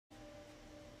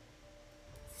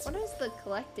What is the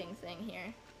collecting thing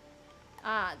here?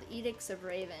 Ah, the Edicts of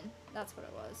Raven. That's what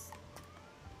it was.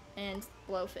 And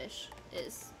Blowfish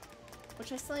is.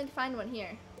 Which I still need to find one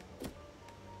here.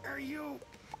 Are you?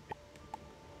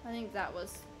 I think that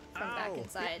was from back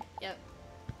inside. Yep.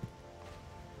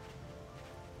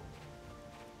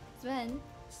 Sven.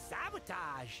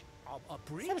 Sabotage. A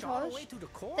breach Sabotage. all the way to the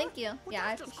core? Thank you. Well, yeah,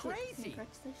 I that's just appreciate it. crazy.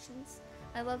 Congratulations.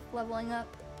 I love leveling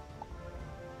up.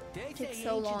 They It takes say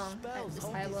so ancient long at spells this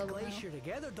hold high this level now. glacier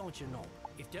together, don't you know?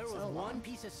 If there was So long. one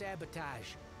piece of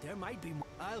sabotage, there might be more.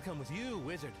 I'll come with you,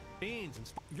 wizard. Beans and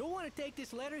you'll want to take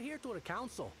this letter here to the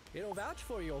council. It'll vouch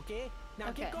for you, okay? Now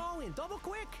Okay. get going, double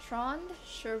quick. Trond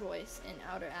Surevoice in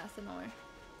Outer Athenor.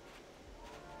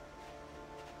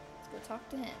 Let's go talk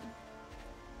to him.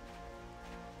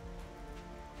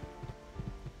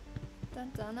 Dun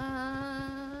dun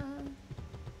dun.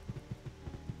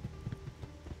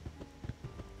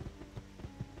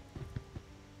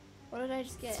 What did I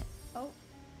just get? Oh.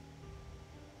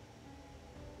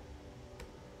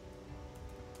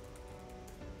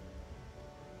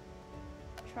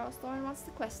 Charles Thorne wants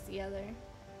the quest together.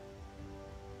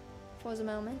 For the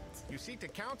moment. You seek the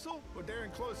council? Well, they're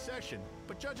in closed session.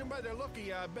 But judging by their look,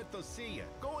 I bet they'll see you.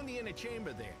 Go in the inner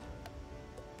chamber there.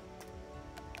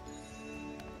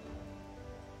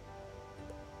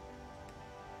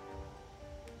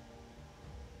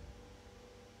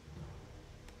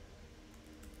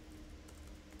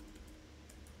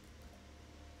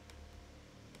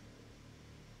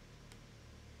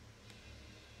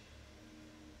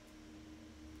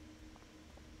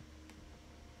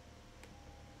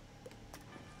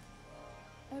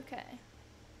 Okay.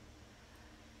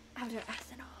 Outer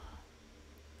Athenor.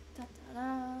 Da da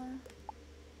da.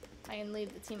 I can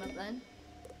leave the team up then.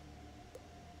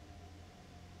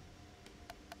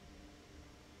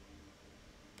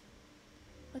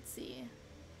 Let's see.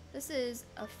 This is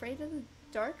Afraid of the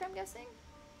Dark, I'm guessing?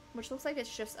 Which looks like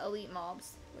it's just elite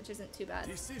mobs, which isn't too bad.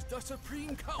 This is the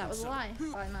Supreme Council. That was a lie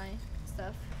by my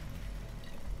stuff.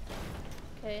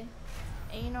 Okay.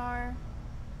 Einar,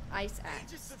 Ice Axe.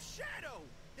 Agents of Shadow!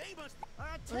 They must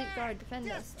be Elite Guard, defend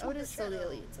us. Oh, it is still the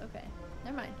elites. Okay.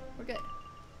 Never mind. We're good.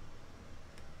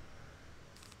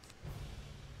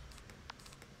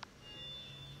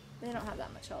 They don't have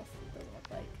that much health, it doesn't look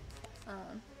like.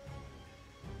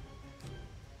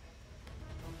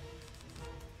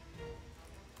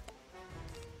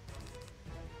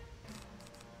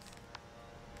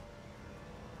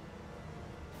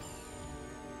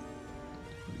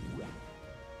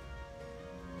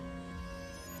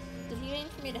 Did he mean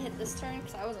for me to hit this turn?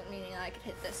 Because I wasn't meaning that I could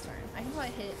hit this turn. I can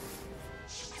probably hit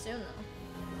soon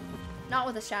though. Not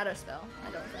with a shadow spell,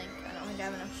 I don't think. I don't think I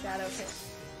have enough shadow pit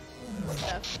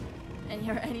stuff. And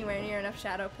you're anywhere near enough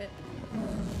shadow pit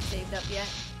saved up yet.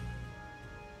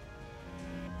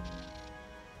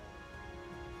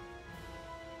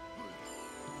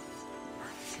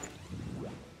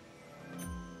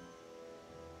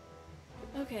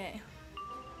 Okay.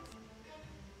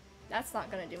 That's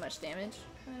not gonna do much damage.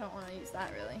 I don't want to use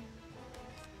that really.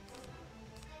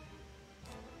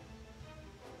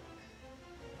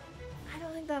 I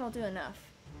don't think that'll do enough.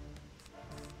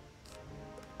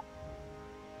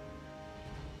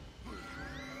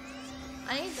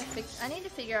 I need to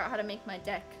figure out how to make my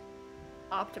deck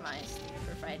optimized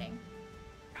for fighting.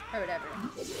 Or whatever.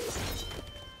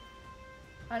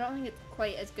 I don't think it's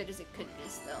quite as good as it could be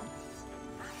still.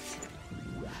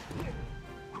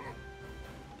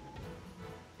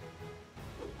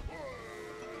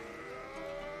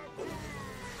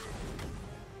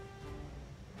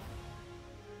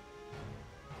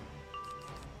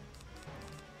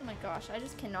 Oh my gosh, I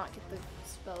just cannot get the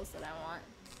spells that I want.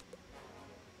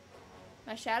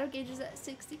 My shadow gauge is at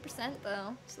 60%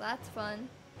 though, so that's fun.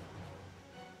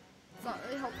 It's not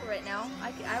really helpful right now.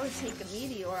 I would take a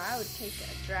meteor, I would take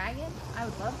a dragon. I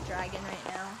would love dragon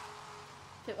right now.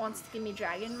 If it wants to give me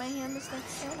dragon in my hand this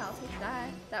next turn, I'll take that.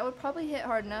 That would probably hit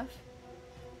hard enough.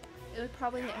 It would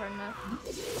probably hit hard enough.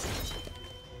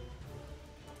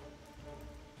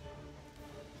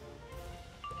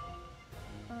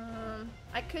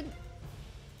 I could...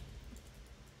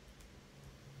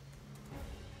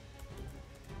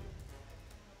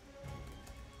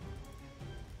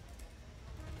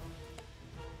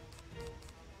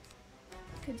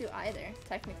 Could do either,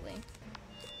 technically.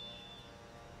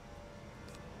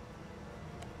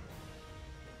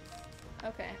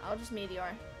 Okay, I'll just meteor.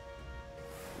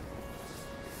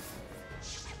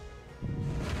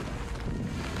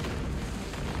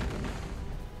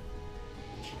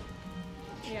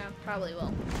 Yeah, probably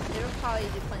will. It'll probably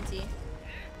do plenty.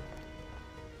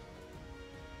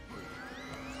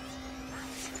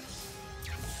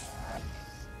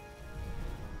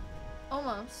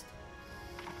 Almost.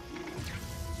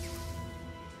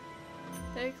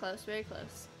 Very close, very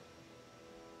close.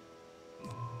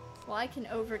 Well, I can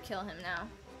overkill him now.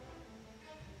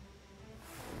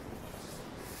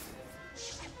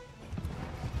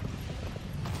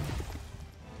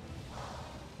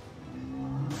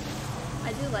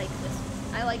 I do like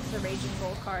this. I like the Raging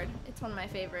Bull card. It's one of my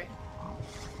favorite.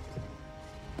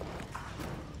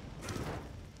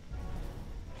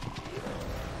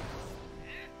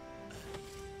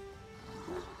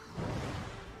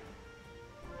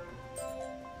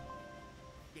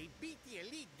 They beat the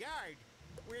elite guard.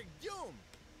 We're doomed.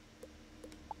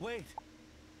 Wait.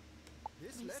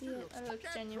 This Let me see letter it. looks, That looks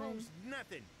that genuine. proves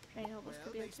nothing. Trying to help us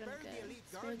could be Well, they up to spared the good. elite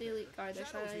Spare guard, the elite guard. Their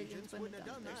Shadows shadow agents agents wouldn't have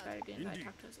done. Their that. started getting by Indeed.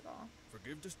 talk to us at all.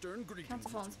 Forgive the stern greetings,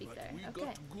 Council Hall and speak but there. we Okay.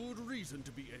 got good reason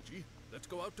to be edgy. Let's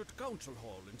go out to the council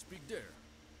hall and speak there.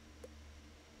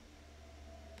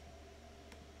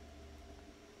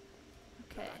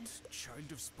 Okay. That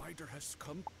child of spider has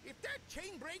come. If that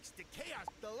chain breaks to chaos,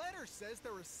 the letter says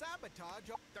there was sabotage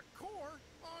of the core.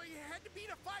 Oh, you had to beat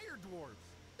a fire dwarves.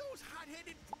 Those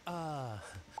hot-headed.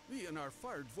 We and our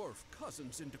fire dwarf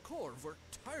cousins in the core work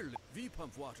tirelessly. We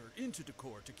pump water into the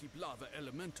core to keep lava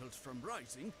elementals from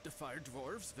rising. The fire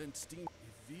dwarves vent steam.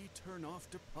 If we turn off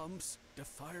the pumps, the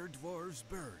fire dwarves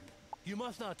burn. You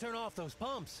must not turn off those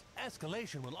pumps.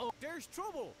 Escalation will. Oh, There's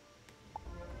trouble.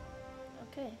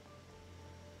 Okay.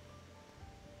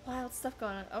 Wild stuff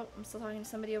going on. Oh, I'm still talking to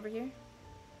somebody over here.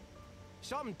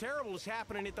 Something terrible is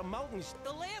happening at the mountains.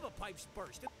 The lava pipes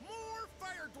burst. More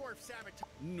fire dwarf sabotage.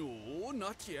 No,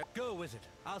 not yet. go, Wizard.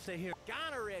 I'll stay here.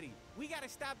 Gone already. We gotta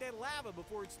stop that lava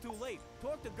before it's too late.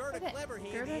 Talk to Gerda Okay,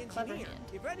 Cleverhand, Gerda the engineer.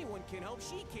 Cleverhand. If anyone can help,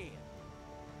 she can.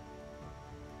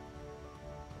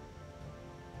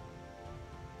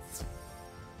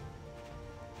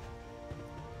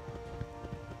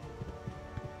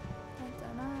 Dun,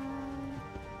 dun, dun.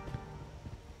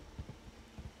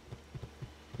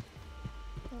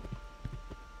 Oh.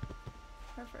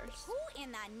 Her first. Who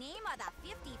in the name of the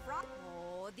 50 frog?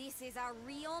 Oh, this is a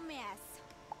real mess.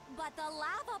 But the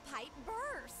lava pipe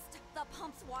burst. The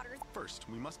pump's water's. First,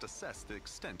 we must assess the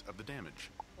extent of the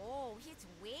damage. Oh, it's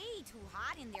way too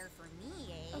hot in there for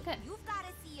me, eh? Okay. You've got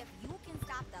to see if you can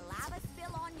stop the lava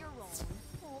spill on your own.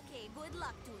 Okay, good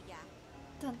luck to ya.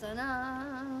 Dun dun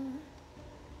dun.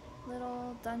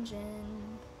 Little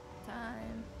dungeon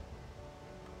time.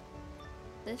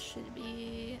 This should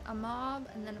be a mob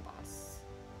and then a boss.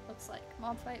 Looks like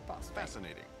mob fight, boss fight.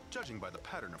 Fascinating. Judging by the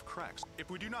pattern of cracks, if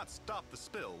we do not stop the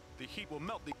spill, the heat will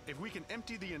melt the. If we can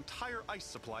empty the entire ice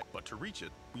supply, but to reach it,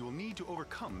 we will need to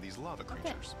overcome these lava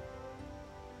creatures.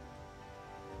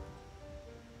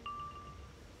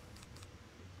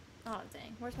 Oh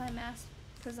dang, where's my mass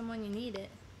prism when you need it?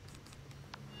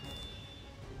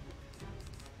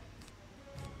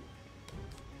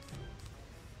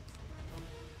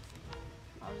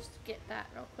 I'll just get that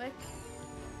real quick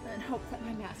and hope that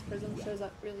my mass prism shows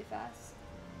up really fast.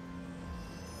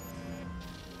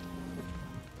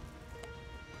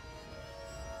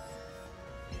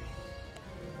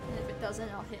 And if it doesn't,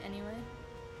 I'll hit anyway.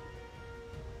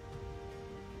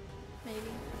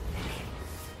 Maybe.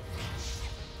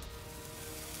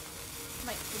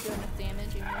 Might do enough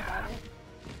damage even without it.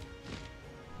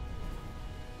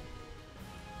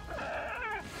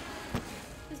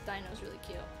 This dino's really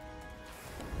cute.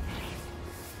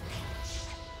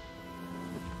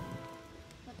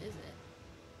 What is it?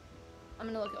 I'm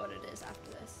gonna look at what it is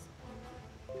after this.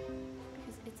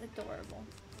 Because it's adorable.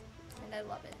 And I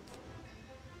love it.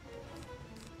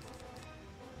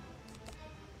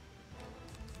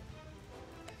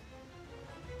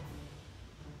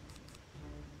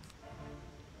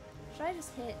 Should I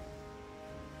just hit?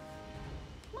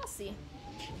 We'll see.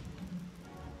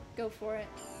 Go for it.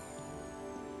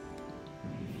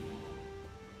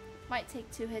 Might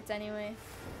take 2 hits anyway.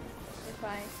 If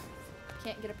I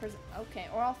can't get a prism. Okay,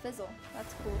 or I'll fizzle.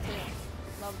 That's cool too.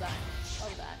 Love that.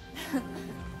 Love that.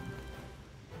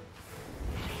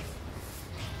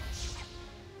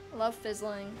 I love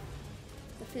fizzling.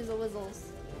 The fizzle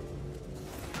whizzles.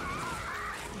 I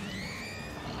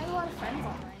have a lot of friends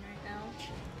online right now.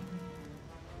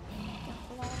 Got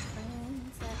a lot of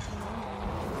friends that know.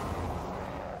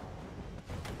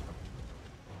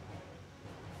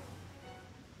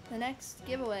 The next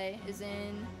giveaway is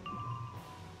in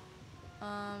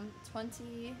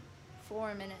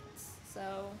 24 minutes.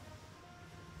 So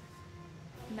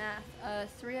math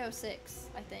 306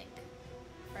 I think.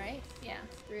 Right? Yeah,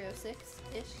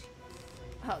 306-ish.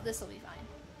 Oh, this will be fine.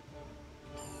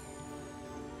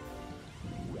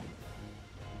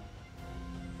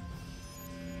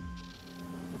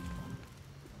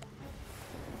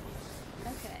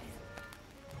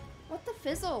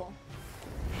 fizzle.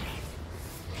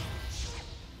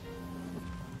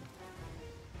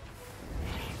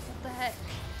 What the heck?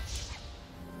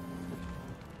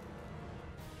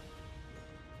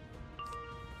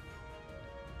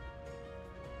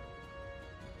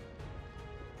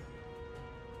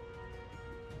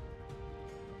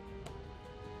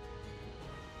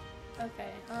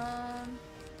 Okay,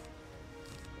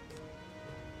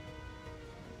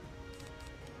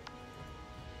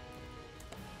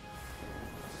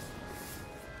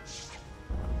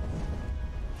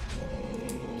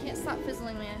 can't stop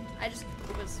fizzling, man. I just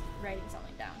was writing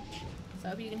something down. So I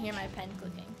hope you can hear my pen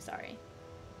clicking. Sorry.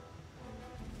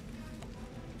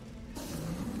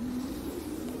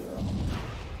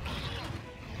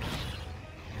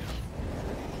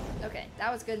 Okay,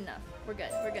 that was good enough. We're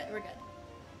good, we're good, we're good.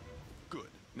 Good.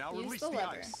 Now Use release the the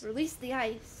lever. ice. Release the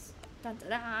ice. Dun da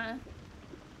da.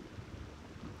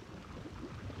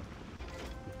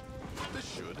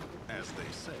 This should, as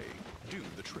they say, do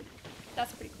the trick.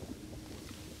 That's pretty cool.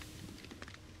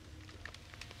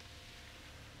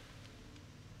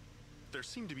 There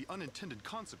seem to be unintended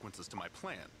consequences to my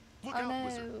plan. Look Oh out,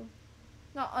 Wizard. no.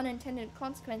 Not unintended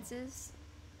consequences.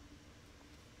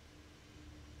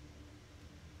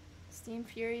 Steam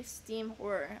Fury, Steam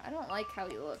Horror. I don't like how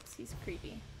he looks. He's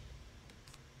creepy.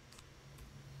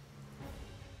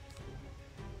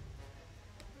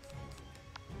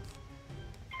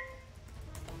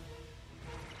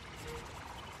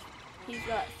 He's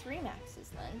got 3 maxes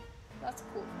then. That's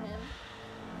cool for him.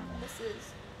 And this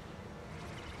is...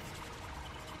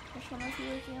 Which one was he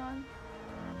working on?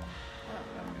 I don't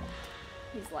remember.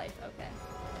 He's life, okay.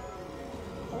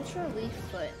 Ultra Leaf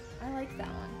Foot. I like that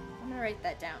one. I'm gonna write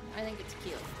that down. I think it's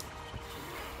cute.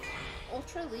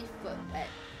 Ultra Leaf Foot pet.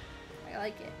 I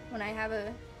like it. When I have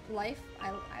a life,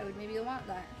 I would maybe want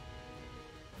that.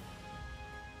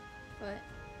 But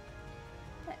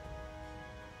pet.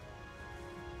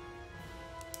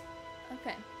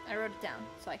 Okay, I wrote it down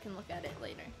so I can look at it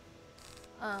later.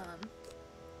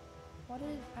 What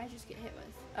did I just get hit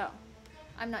with? Oh,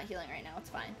 I'm not healing right now. It's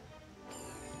fine.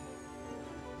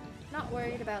 Not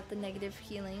worried about the negative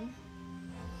healing.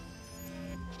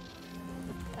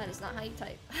 That is not how you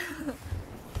type.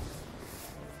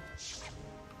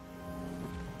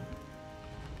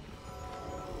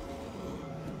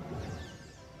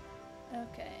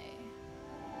 Okay.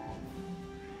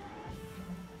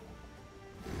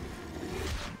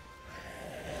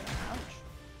 Ouch.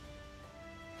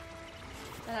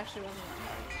 That actually wasn't that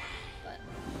hard,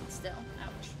 but still,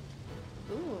 ouch.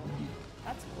 Ooh,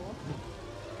 that's cool.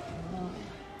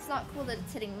 It's not cool that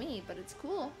it's hitting me, but it's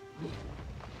cool.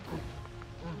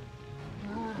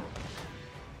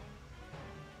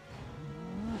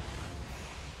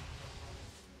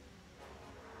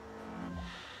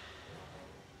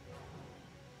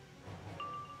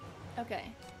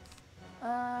 Okay.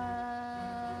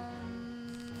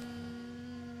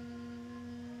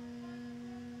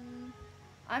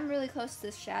 I'm really close to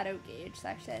this shadow gauge, so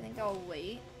actually I think I'll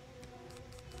wait.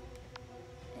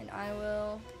 And I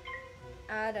will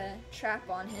add a trap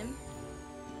on him.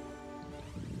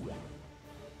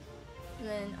 And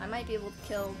then I might be able to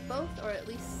kill both, or at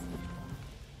least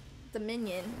the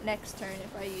minion next turn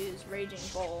if I use Raging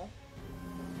Bowl.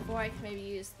 Or I can maybe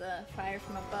use the Fire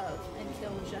from Above and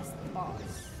kill just the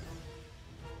boss.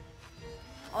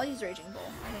 I'll use Raging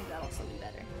Bowl. I think that'll also be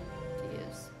better to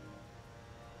use.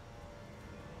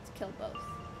 To kill both,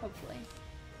 hopefully.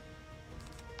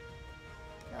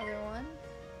 Another one.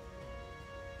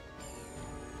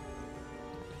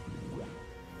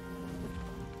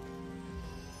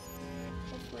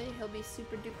 Hopefully he'll be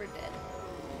super duper dead.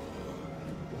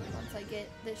 Once I get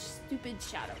this stupid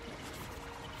Shadow Pip.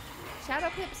 Shadow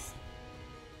Pips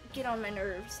get on my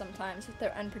nerves sometimes with their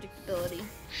unpredictability.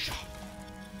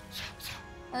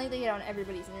 I think they get on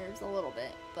everybody's nerves a little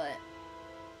bit, but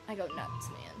I go nuts,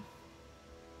 man.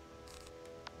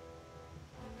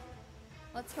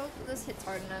 Let's hope that this hits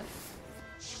hard enough.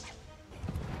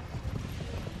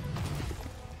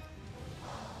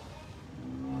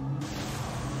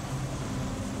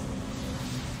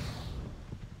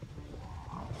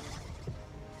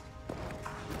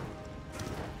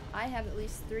 I have at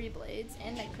least 3 blades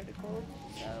and a critical,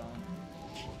 so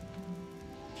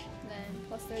then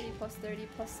plus 30, plus 30,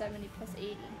 plus 70, plus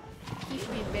 80. He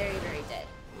should be very, very dead,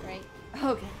 right?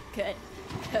 Okay, good.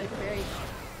 Good, very good.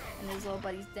 And his little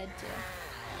buddy's dead too.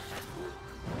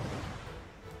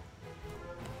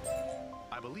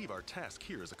 I believe our task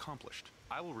here is accomplished.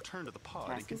 I will return to the pod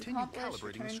and Task is continue accomplished.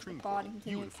 calibrating Return the to stream the pod portal. and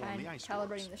You continue inform the ice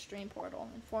calibrating dwarves. the stream portal.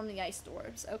 Inform the ice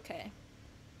dwarves. Okay.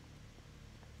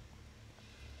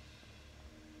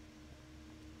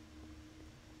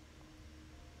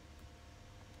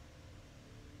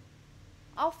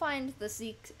 I'll find the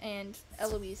Zeke and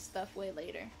Eloise stuff way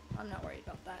later. I'm not worried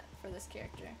about that for this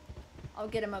character. I'll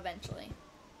get him eventually.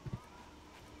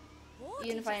 Oh,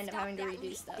 Even if did I you end up stop having to that redo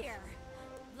leak stuff. there?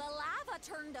 The lava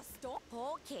turned a storm.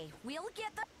 Okay, we'll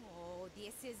get the. Oh,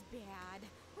 this is bad.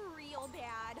 Real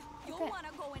bad. You'll Okay. want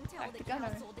to go and tell Back the to Gunner.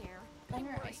 council there. Gunner, I'm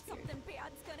worried I see. something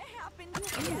bad's gonna happen.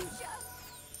 You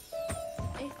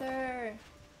betcha. Aether.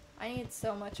 I need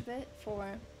so much of it for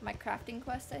my crafting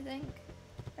quest, I think.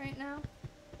 Right now.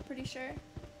 Pretty sure.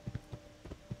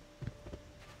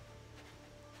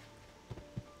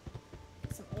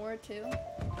 Some ore too.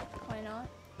 Why not?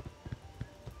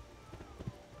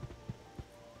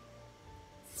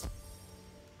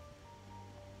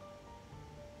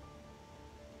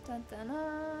 Dun dun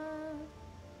dun.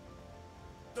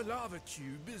 The lava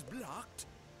tube is blocked.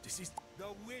 This is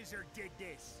The wizard did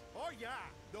this. Oh yeah,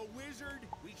 the wizard.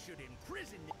 We should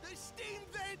imprison the steam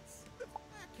vents.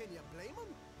 Can you blame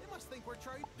him? They must think we're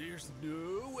trying. There's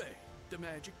no way. The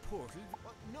magic portal.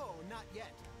 No, not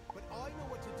yet. But I know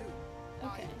what to do.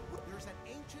 Okay. There's an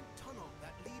ancient tunnel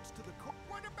that leads to the core.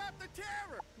 What about the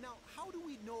terror? Now, how do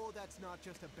we know that's not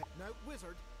just a bit? Now,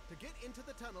 wizard, to get into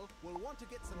the tunnel, we'll want to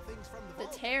get some things from the The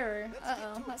vault. terror. Let's get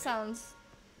Uh-oh. to That it. sounds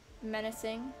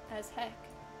menacing as heck.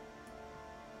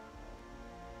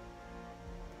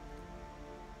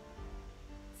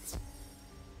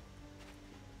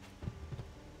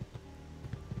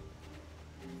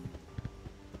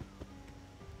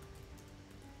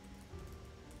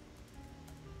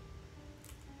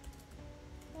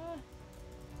 Ah.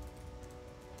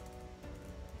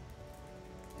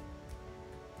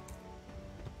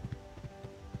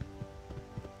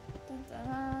 Dun, dun,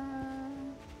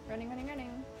 dun. Running, running,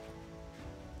 running.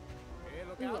 Hey,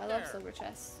 look Ooh, out I there. love silver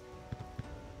chests.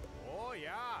 Oh,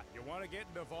 yeah. You want to get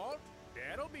in the vault?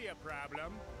 That'll be a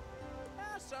problem.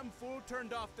 Some fool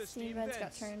turned off the Steam steam vents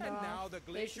vents, got turned and off. now the They're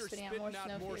just glacier's spitting out spitting more out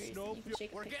snow more furies snow. that you can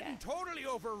shake a We're pick getting at. totally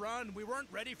overrun. We weren't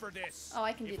ready for this. Oh,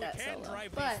 I can do If that we can't solo.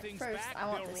 drive But these things first, back, I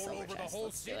want they'll the roll silver over chest. the whole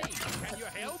Let's do city. it. Can you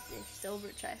Let's help? eat this silver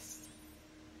chest.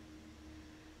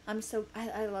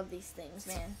 I love these things,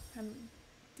 man. I'm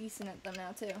decent at them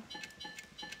now too.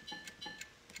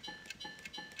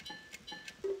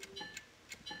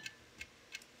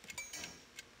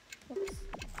 Oops.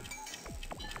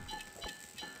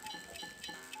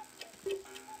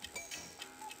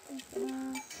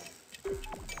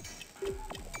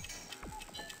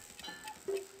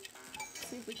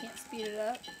 See if we can't speed it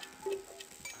up.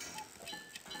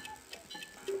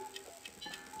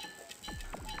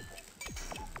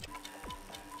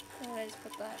 Where did I just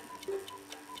put that?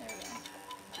 There we go.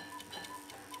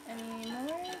 Any more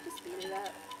to speed it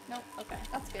up? Nope. Okay,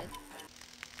 that's good.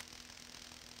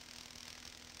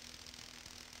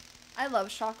 I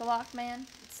love Shock-a-Lock, man.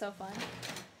 It's so fun.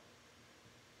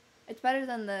 It's better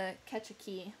than the catch a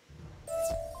key.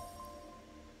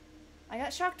 I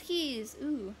got shocked keys.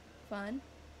 Ooh, fun.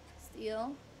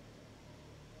 Steal.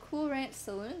 Cool Ranch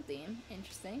Saloon theme.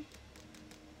 Interesting.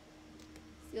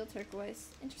 Steel turquoise.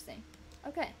 Interesting.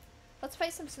 Okay. Let's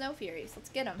fight some Snow Furies. Let's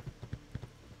get them.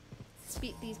 Let's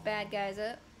beat these bad guys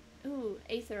up. Ooh,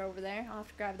 Aether over there. I'll have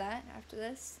to grab that after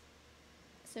this.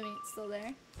 Assuming it's still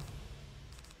there.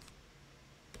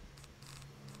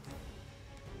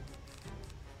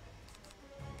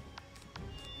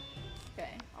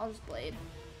 Okay, I'll just blade.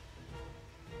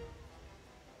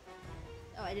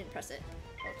 Oh, I didn't press it.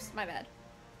 Oops, my bad.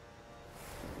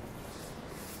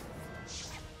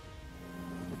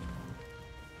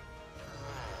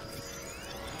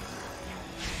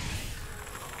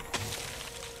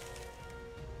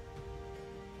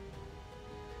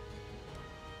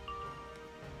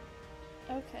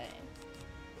 Okay.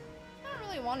 I don't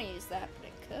really want to use that, but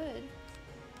it could.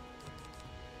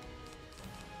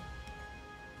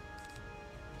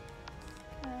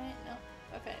 Alright,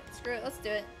 no. Okay, screw it. Let's do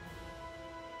it.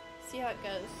 See how it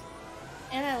goes.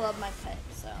 And I love my pet,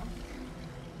 so.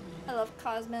 I love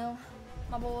Cosmo,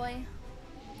 my boy.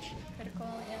 Critical,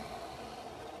 yeah.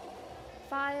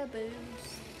 Fire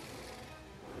boost.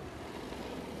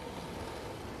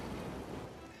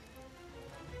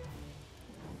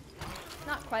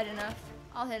 Not quite enough.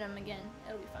 I'll hit him again.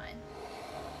 It'll be fine.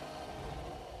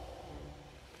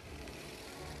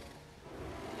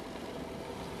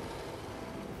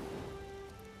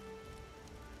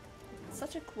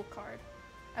 Such a cool card.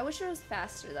 I wish it was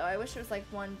faster though. I wish it was like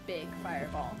one big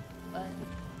fireball, but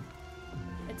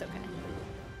it's okay.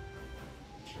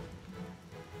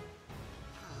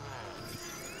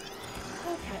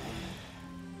 Okay.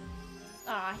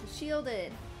 Ah, he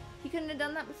shielded. He couldn't have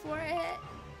done that before I hit.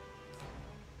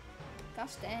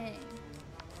 Gosh dang.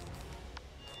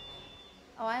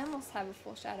 Oh, I almost have a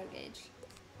full shadow gauge.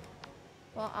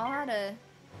 Well, I'll add a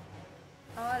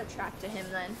track to him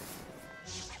then.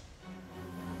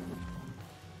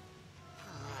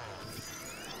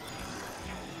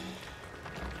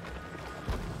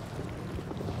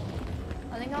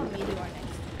 I think I'll Meteor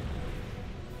next.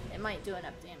 It might do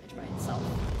enough damage by itself,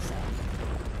 so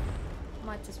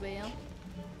might as well.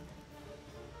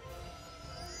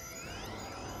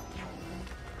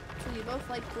 So you both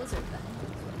like Blizzard then?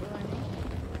 That's what we're learning.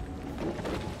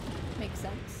 Makes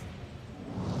sense.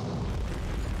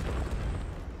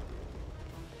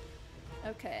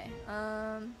 Okay,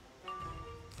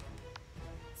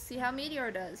 see how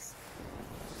Meteor does.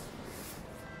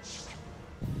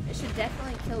 It should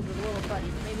definitely kill the little buddy,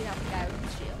 but maybe not the guy with the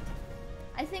shield.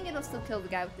 I think it'll still kill the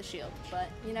guy with the shield, but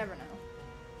you never know.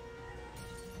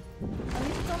 At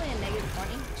least it's only a negative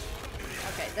 20.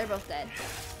 Okay, they're both dead.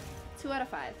 2 out of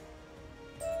 5.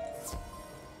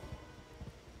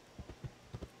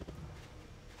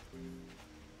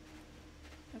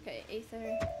 Okay,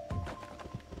 Aether.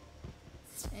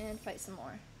 And fight some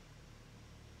more.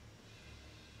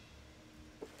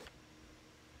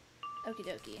 Okie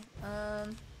dokie.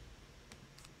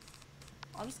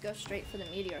 I'll just go straight for the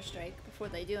Meteor Strike before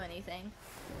they do anything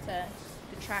to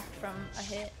detract from a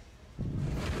hit.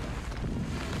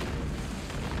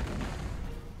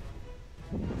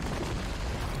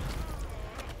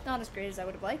 Not as great as I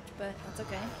would have liked, but that's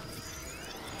okay.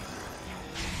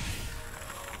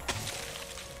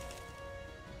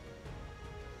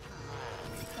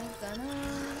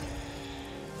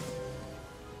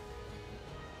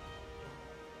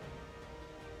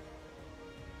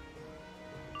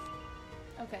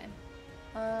 Okay.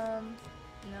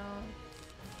 No.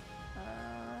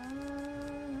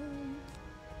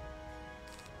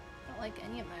 Don't like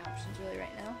any of my options really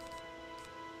right now.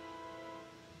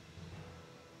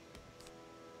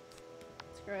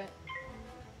 Screw it.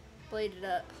 Blade it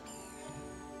up.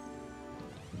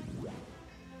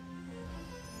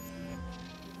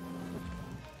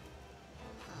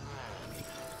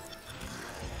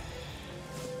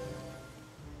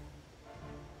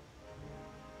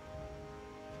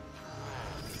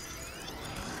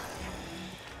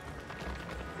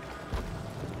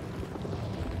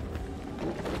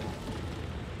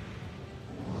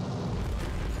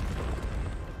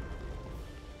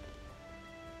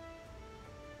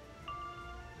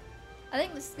 I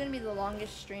think this is gonna be the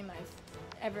longest stream I've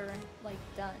ever like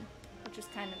done, which is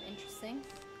kind of interesting,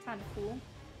 kind of cool.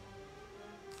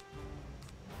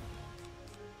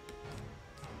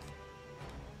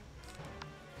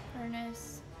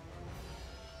 Furnace.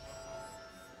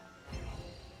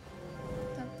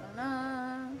 Dun, dun,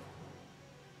 dun.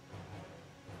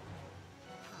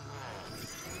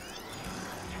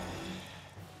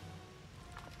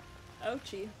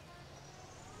 Ouchie.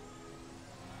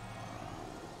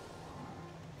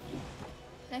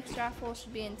 Next draft roll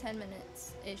should be in 10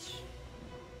 minutes-ish.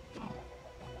 It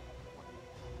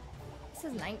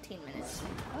says 19 minutes.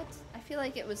 What? I feel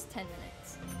like it was 10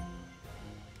 minutes.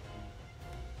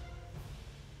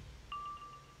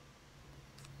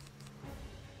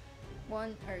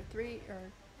 One or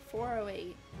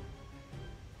 408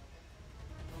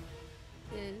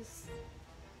 is,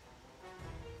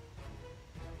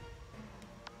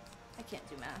 I can't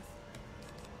do math.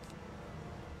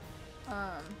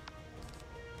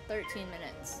 13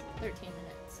 minutes. 13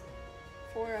 minutes.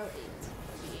 408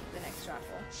 will be the next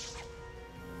raffle.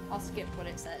 I'll skip what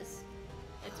it says.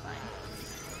 It's fine.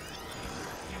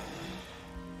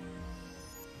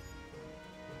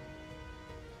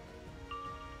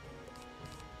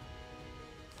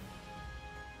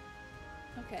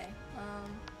 Okay,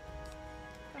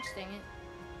 gosh dang it.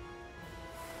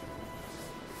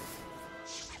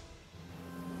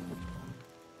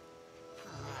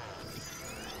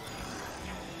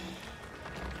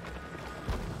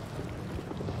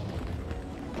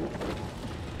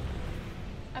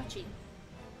 Ouchie.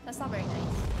 That's not very nice.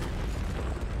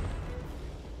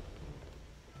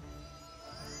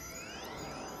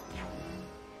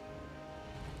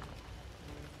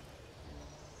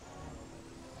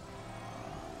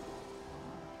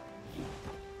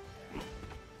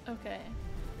 Okay.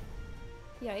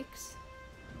 Yikes.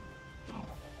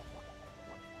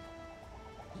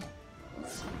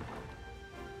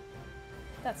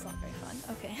 That's not very fun.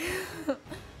 Okay.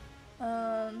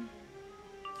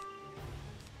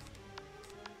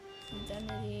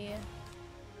 Indemnity.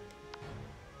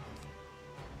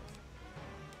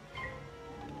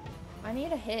 I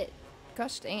need a hit.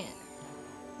 Gosh dang it.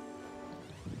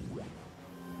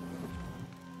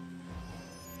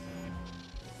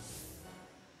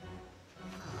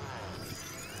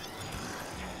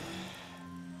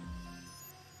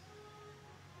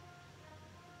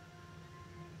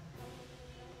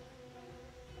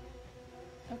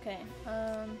 Okay,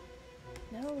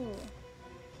 no.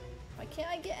 Why can't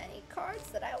I get any cards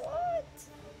that I want?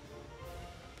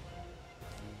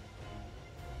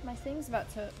 My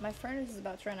furnace is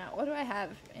about to run out. What do I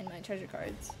have in my treasure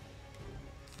cards?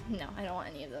 No, I don't want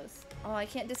any of those. Oh, I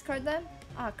can't discard them?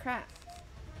 Ah, crap.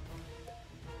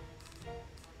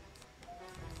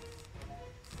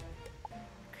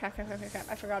 Crap.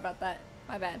 I forgot about that.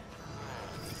 My bad.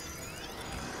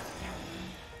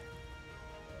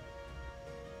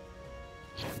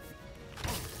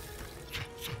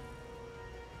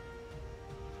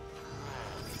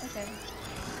 Okay.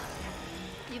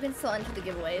 You can still enter the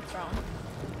giveaway, it's wrong.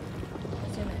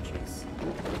 Resume entries.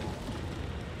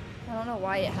 I don't know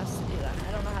why it has to do that.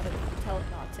 I don't know how to tell it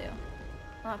not to.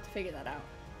 I'll have to figure that out.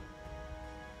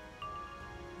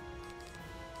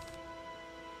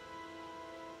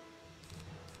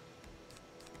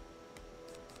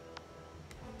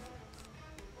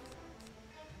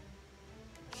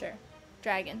 Sure.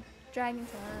 Dragon. Dragon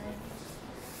time.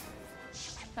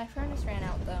 My furnace ran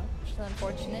out though, which is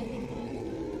unfortunate.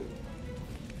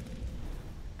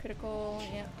 Critical,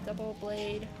 yeah, double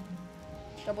blade,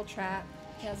 double trap.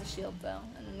 He has a shield though,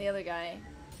 and then the other guy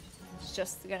is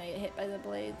just gonna get hit by the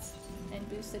blades and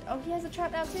boosted. Oh, he has a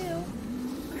trap now too!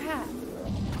 Crap!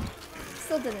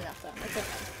 Still did enough though, it's okay.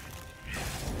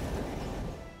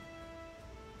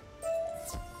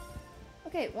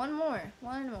 Okay, one more.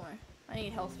 I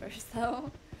need health first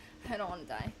though. I don't want to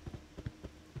die.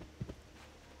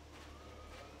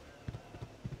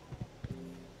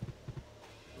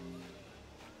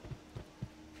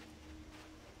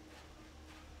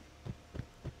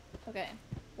 Okay,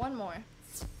 one more.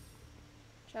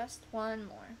 Just one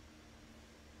more.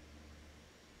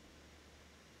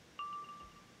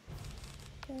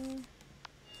 Okay.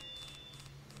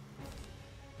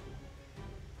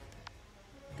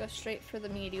 Go straight for the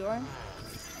meteor.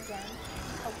 Again.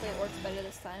 Hopefully it works better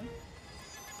this time.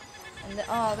 And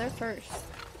oh, they're first.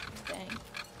 Dang.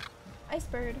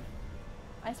 Icebird.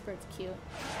 Icebird's cute.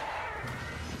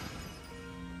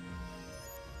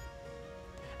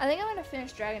 I think I'm gonna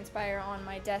finish Dragonspire on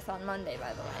my death on Monday,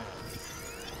 by the way.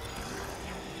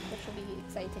 Which will be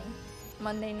exciting.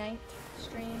 Monday night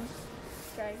stream.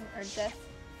 Death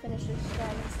finishes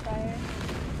Dragonspire.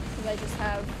 Because I just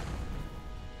have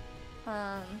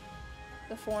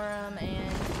the forum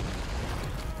and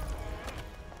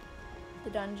the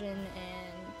dungeon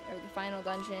or the final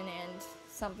dungeon and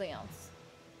something else.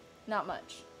 Not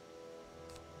much.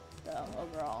 Though,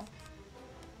 overall.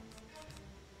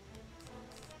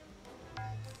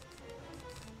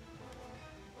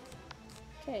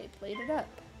 Okay, blade it up.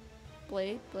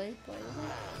 Blade it up.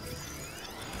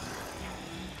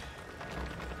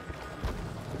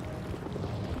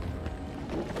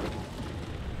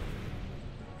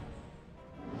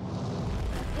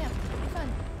 Yeah, pretty fun.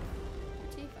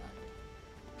 Pretty fun.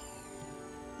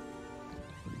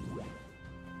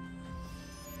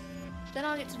 Then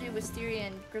I'll get to do Wisteria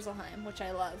and Grizzleheim, which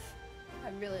I love.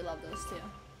 I really love those two.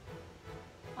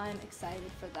 I'm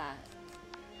excited for that.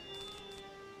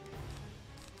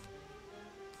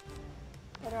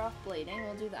 Better off blading,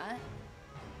 we'll do that.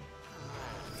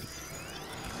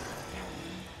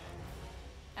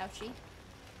 Ouchie.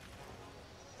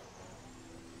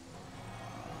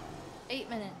 8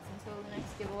 minutes until the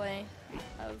next giveaway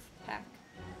of pack.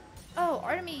 Oh,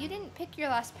 Artemy, you didn't pick your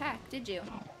last pack, did you?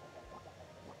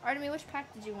 Artemy, which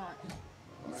pack did you want?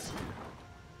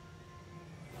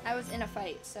 I was in a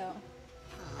fight, so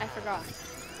I forgot.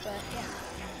 But yeah.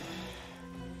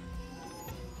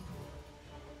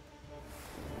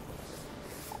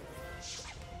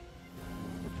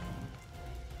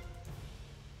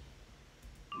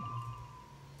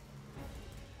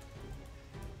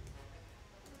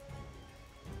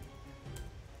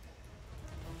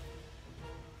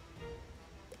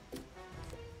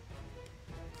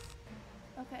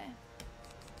 Okay.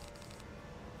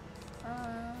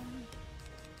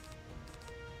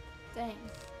 Dang.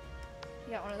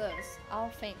 You got one of those. I'll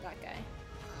faint that guy.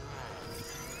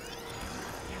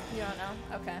 You don't know?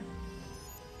 Okay.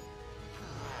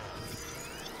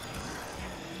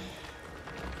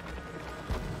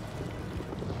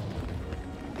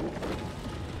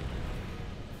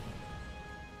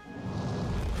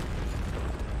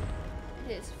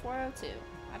 It is 4:02.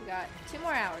 I've got 2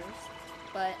 more hours.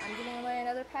 But I'm giving away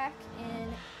another pack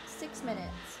in 6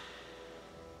 minutes.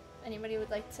 Anybody would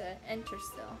like to enter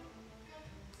still?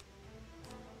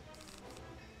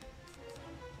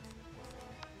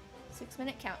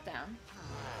 Six-minute countdown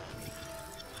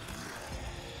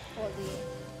for the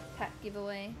pack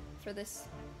giveaway for this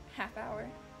half-hour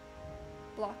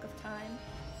block of time.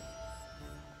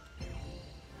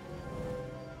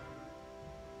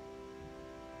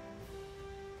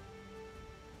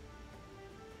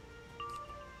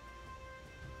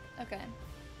 Okay.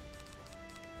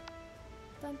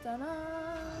 Dun, dun,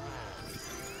 dun.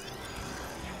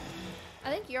 I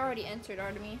think you already entered,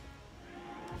 Artemy.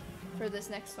 For this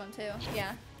next one, too.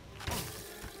 Yeah.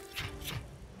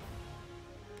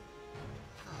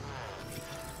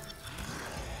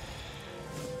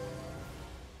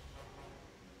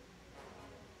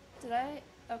 Did I?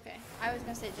 Okay. I was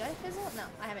gonna say, did I fizzle? No,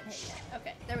 I haven't hit yet.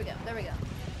 Okay, there we go. There we go.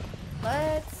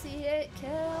 Let's see it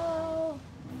kill.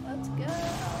 Let's go.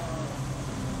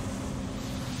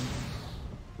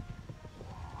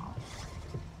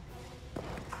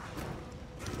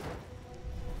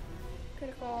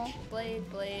 Critical. Blade,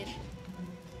 blade.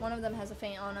 One of them has a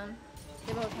feint on them.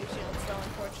 They both have shields though,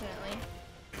 unfortunately.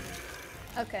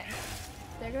 Okay.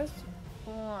 There goes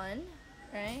one.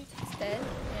 Right? It's dead.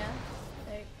 Yeah.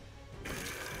 There.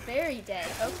 Very dead.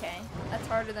 Okay. That's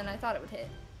harder than I thought it would hit.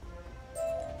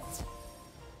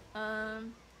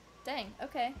 Dang.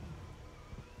 Okay.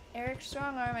 Eric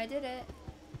Strongarm, I did it.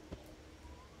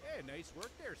 Hey, nice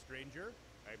work there, stranger.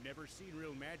 I've never seen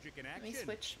real magic in action. Let me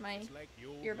switch my It's like the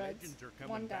old earbuds. legends are coming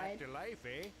One back died. to life,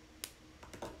 eh?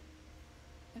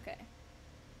 Okay.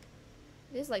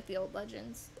 It is like the old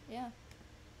legends. Yeah.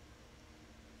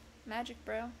 Magic,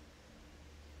 bro.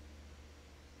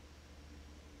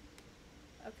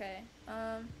 Okay.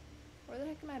 Where the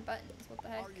heck are my buttons? What the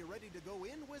heck? Are you ready to go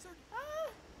in, Wizard? Ah!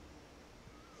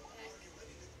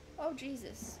 Oh,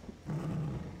 Jesus.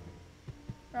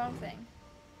 Wrong thing.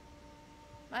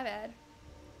 My bad.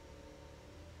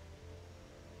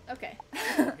 Okay.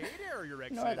 Hey there, Your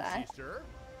Ignore Excellency, that. sir.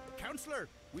 Counselor,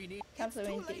 we need... Counselor,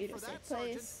 we Too need to get late you for to safe that,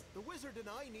 Sergeant. place. The Wizard and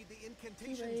I need the Too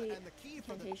incantations late. and the key for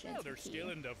the... Incantations. Well, they're key. still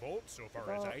in the vault so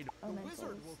far as I know. The Elementals.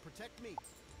 Wizard will protect me.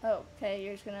 Oh, okay,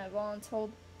 you're just gonna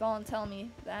volunteer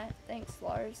me that. Thanks,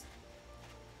 Lars.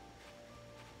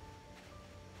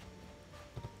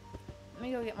 Let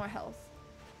me go get more health.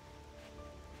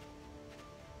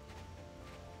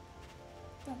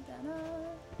 Dun, dun, dun.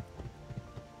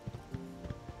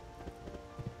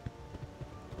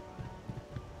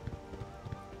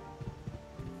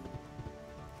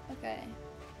 Okay.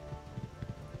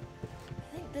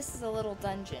 I think this is a little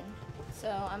dungeon, so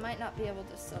I might not be able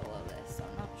to solo this,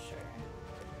 I'm not sure.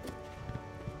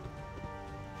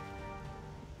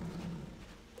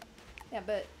 Yeah,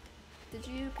 but did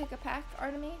you pick a pack,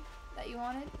 Artemy, that you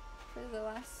wanted for the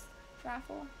last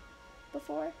raffle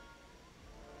before?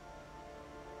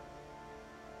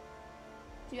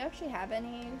 Do you actually have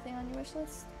anything on your wish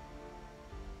list?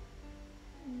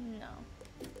 No.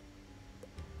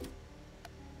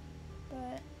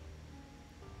 But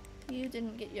you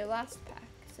didn't get your last pack,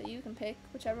 so you can pick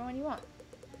whichever one you want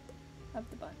of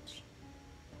the bunch.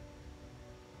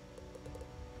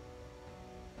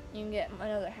 You can get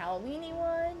another Halloweeny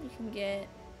one, you can get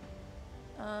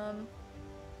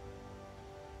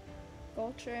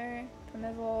Vulture,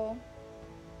 Primeval,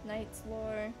 Knight's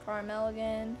Lore,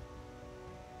 Carmeligan.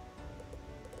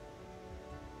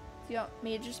 Do you want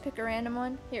me to just pick a random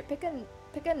one? Here, pick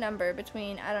a number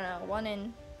between, I don't know, 1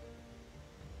 and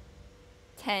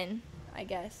 10, I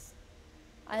guess.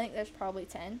 I think there's probably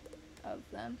 10 of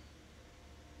them.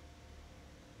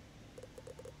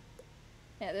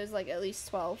 Yeah, there's like at least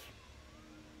 12.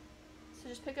 So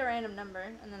just pick a random number,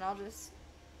 and then I'll just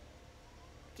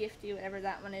gift you whatever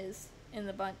that one is in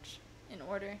the bunch, in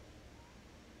order.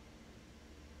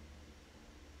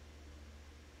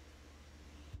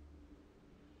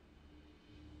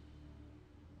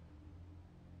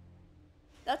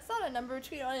 That's not a number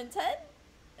between 1 and 10?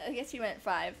 I guess you meant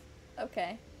 5.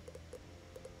 Okay.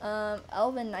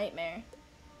 Elven Nightmare.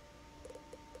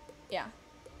 Yeah.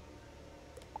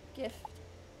 Gift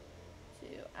to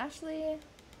Ashley.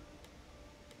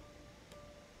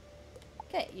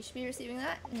 Okay, you should be receiving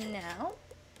that now.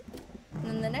 And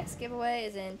then the next giveaway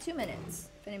is in 2 minutes,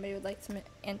 if anybody would like to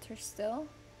enter still.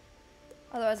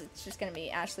 Otherwise, it's just going to be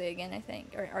Ashley again, I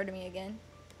think, or Artemy again.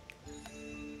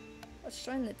 Let's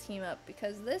join the team up,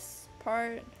 because this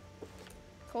part,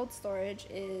 cold storage,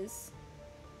 is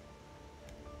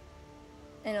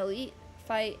an elite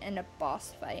fight and a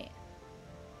boss fight.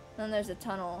 And then there's a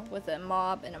tunnel with a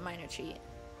mob and a minor cheat.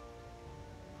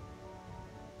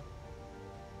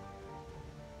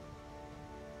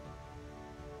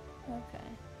 Okay.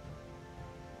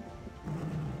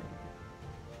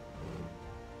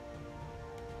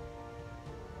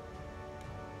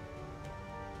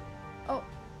 Oh,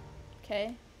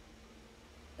 okay.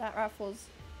 That raffle's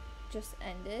just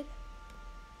ended.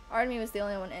 Artemy was the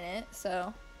only one in it,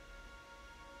 so.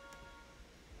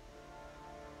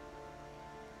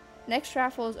 Next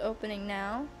raffle is opening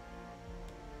now.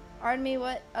 Artemy,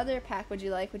 what other pack would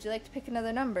you like? Would you like to pick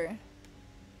another number?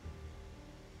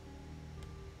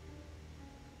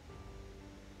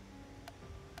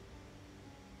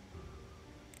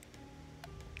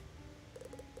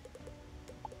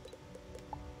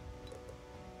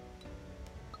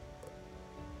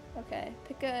 Okay,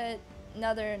 pick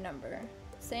another number.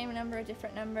 Same number,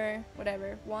 different number,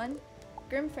 whatever. 1.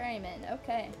 Grim Ferryman,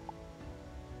 okay.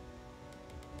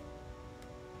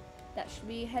 That should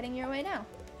be heading your way now.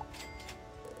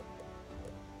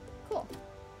 Cool.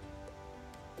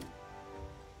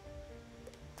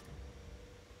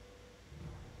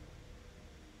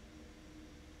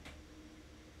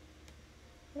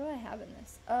 What do I have in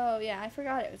this? Oh yeah, I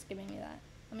forgot it was giving me that.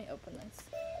 Let me open this.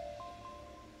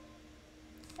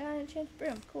 An enchanted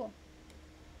broom, cool.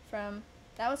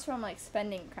 That was from like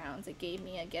spending crowns. It gave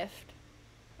me a gift.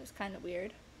 It was kind of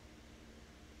weird.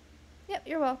 Yep,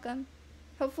 you're welcome.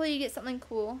 Hopefully you get something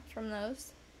cool from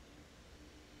those.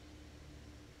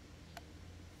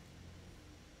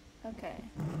 Okay.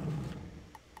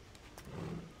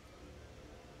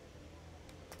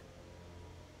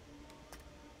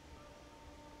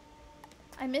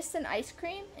 I missed an ice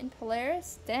cream in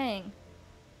Polaris? Dang.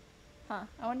 Huh,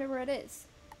 I wonder where it is.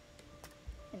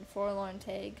 In Forlorn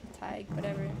Tag,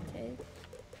 whatever, Tag.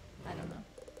 I don't know.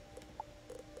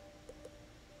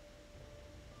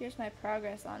 Here's my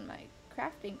progress on my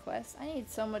crafting quest. I need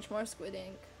so much more squid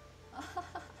ink.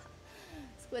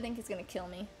 Squid ink is gonna kill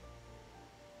me.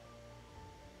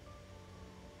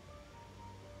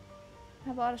 I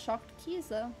have a lot of shocked keys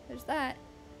though. There's that.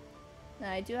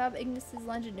 Now I do have Ignis's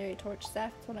legendary torch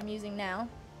staff. That's what I'm using now.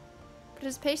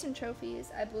 Participation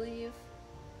trophies, I believe.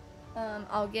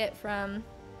 I'll get from,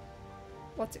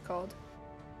 what's it called?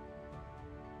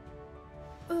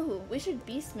 Ooh, we should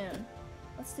Beast Moon.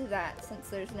 Let's do that since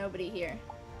there's nobody here.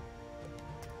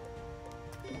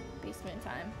 Beast Moon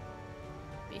time.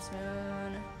 Beast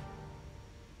Moon.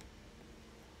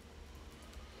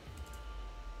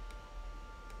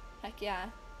 Heck yeah.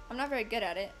 I'm not very good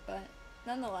at it, but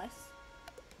nonetheless.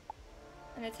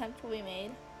 An attempt will be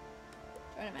made.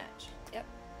 Join a match. Yep.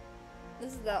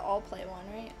 This is the all-play one,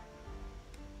 right?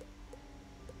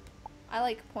 I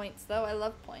like points, though. I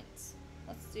love points.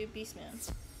 Let's do Beast Moon.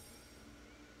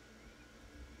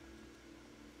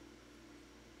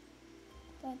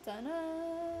 Dun, dun,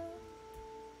 dun.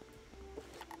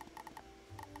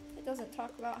 It doesn't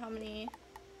talk about how many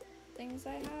things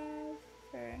I have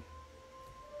for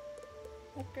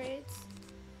upgrades.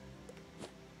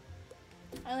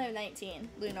 I only have 19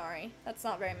 Lunari. That's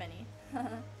not very many.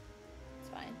 It's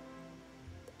fine.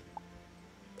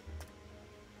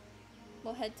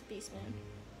 We'll head to Beast Moon.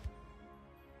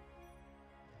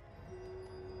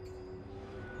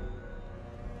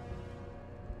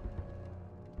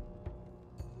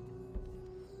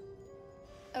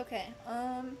 Okay,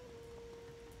 I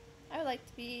would like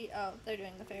to be, oh, they're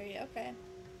doing the fairy, okay.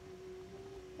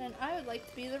 Then I would like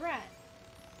to be the rat.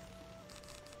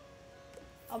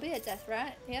 I'll be a death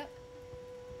rat, yep.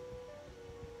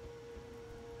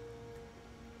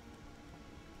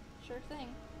 Sure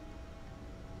thing.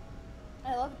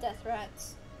 I love death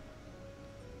rats.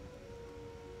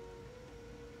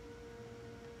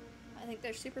 I think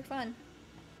they're super fun.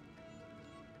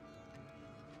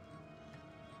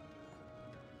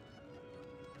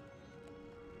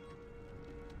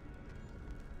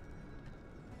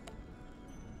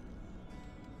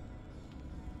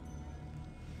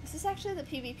 Is this actually the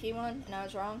PvP one and I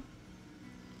was wrong?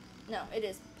 No, it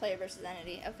is player versus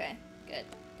entity. Okay, good.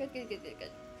 Good, good, good, good,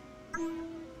 good.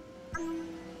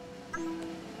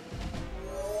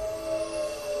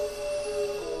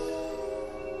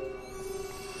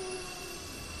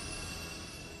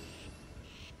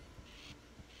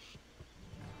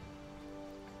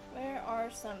 Where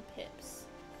are some pips?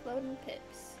 Floating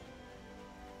pips.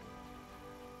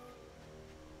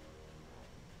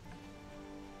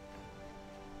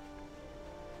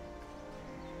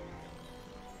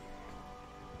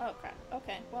 Oh crap.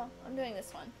 Okay, well, I'm doing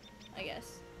this one, I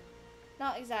guess.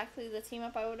 Not exactly the team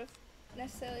up I would have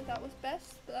necessarily thought was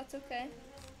best, but that's okay.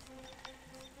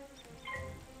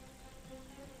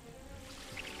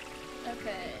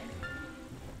 Okay.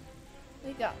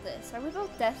 We got this. Are we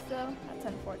both death though? That's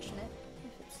unfortunate,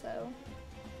 if it's so.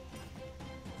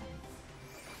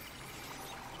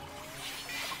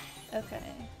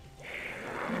 Okay.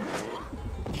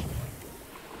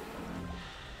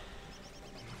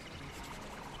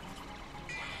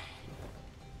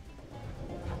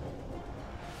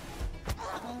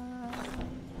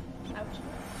 Ouch.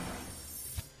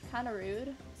 Kinda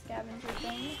rude, scavenger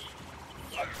thing.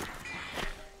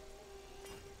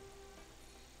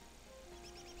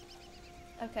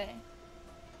 Okay.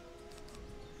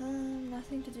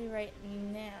 Nothing to do right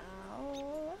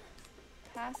now.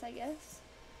 Pass, I guess.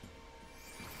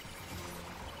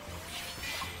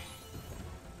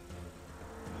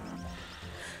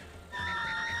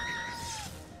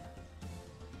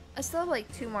 I still have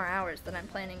like 2 more hours that I'm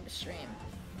planning to stream.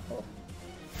 Oh.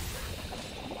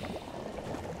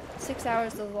 6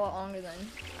 hours is a lot longer than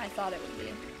I thought it would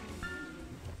be.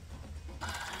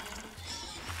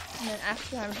 And then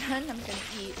after I'm done, I'm gonna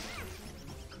eat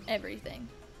everything.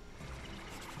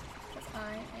 Because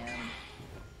I am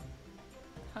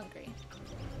hungry.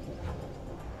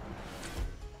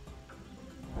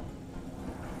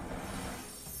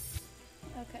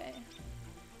 Okay.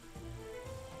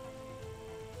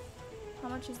 How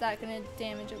much is that gonna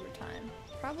damage over time?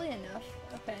 Probably enough.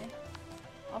 Okay.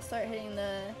 I'll start hitting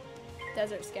the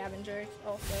desert scavengers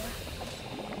also.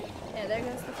 Yeah, there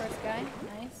goes the first guy.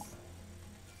 Nice.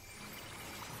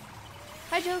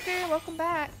 Hi Joker, welcome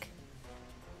back.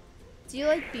 Do you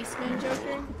like Beast Moon,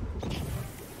 Joker?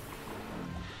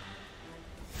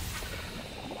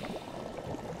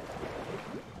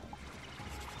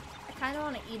 I kind of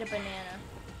want to eat a banana.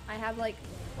 I have like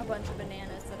a bunch of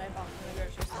bananas that I bought from the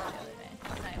grocery store the other day.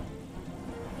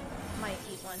 I might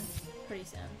eat one pretty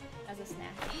soon as a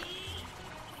snack.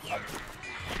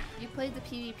 You played the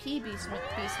PvP Beastman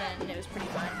and it was pretty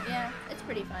fun. Yeah, it's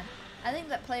pretty fun. I think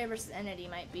that player versus entity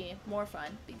might be more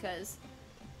fun because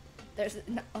there's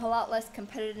a lot less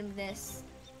competitiveness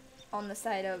on the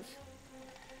side of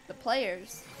the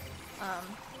players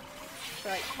for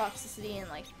like toxicity in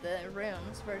like the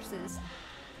rooms versus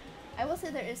I will say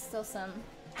there is still some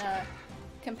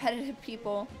competitive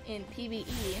people in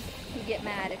PvE who get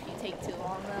mad if you take too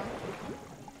long though.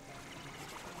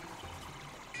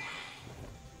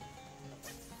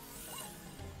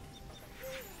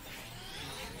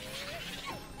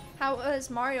 How was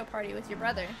Mario Party with your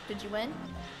brother? Did you win?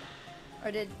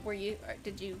 Or did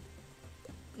you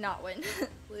not win?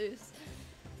 Lose.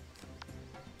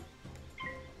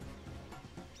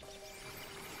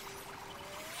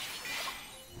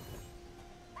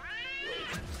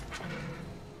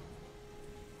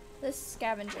 This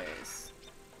scavenger is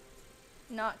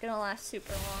not gonna last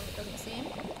super long, it doesn't seem.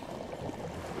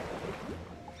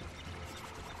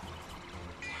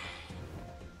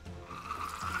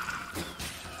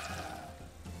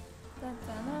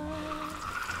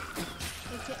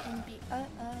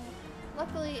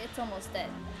 Luckily, it's almost dead.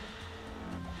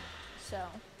 So,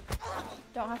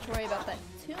 don't have to worry about that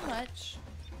too much,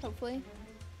 hopefully.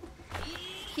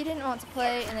 He didn't want to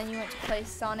play, and then you went to play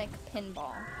Sonic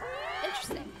Pinball.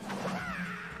 Interesting.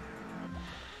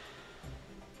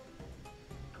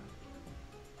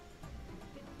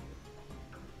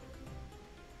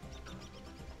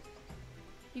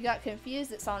 You got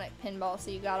confused at Sonic Pinball, so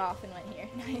you got off and went here.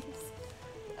 Nice.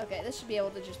 Okay, this should be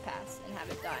able to just pass and have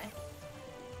it die.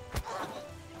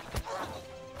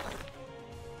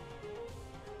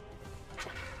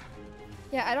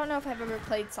 Yeah, I don't know if I've ever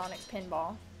played Sonic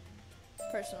Pinball,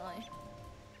 personally.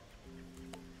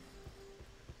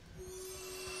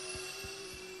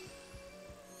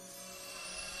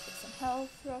 Get some health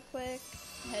real quick,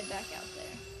 and head back out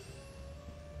there.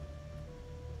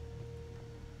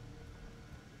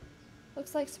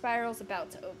 Looks like Spiral's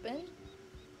about to open.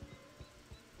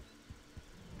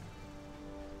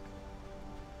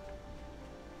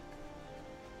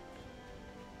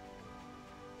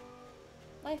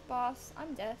 Life boss,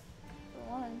 I'm death,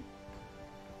 for one.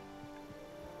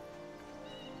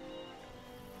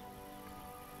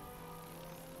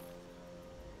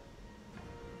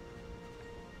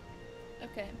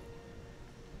 Okay.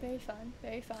 Very fun,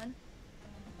 very fun.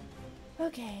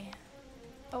 Okay.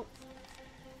 Oh.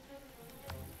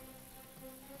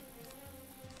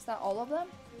 Is that all of them?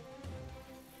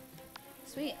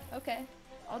 Sweet, okay.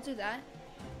 I'll do that.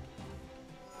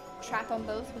 Trap them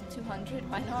both with 200,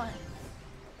 why not?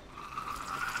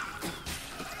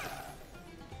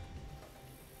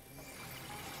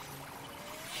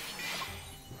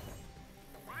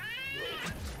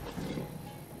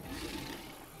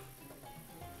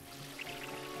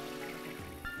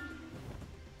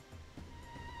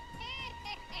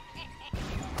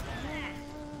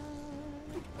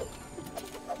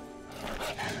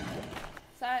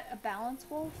 Balance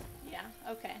wolf? Yeah,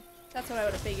 okay. That's what I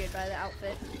would have figured by the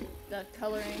outfit. The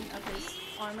coloring of his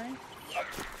armor.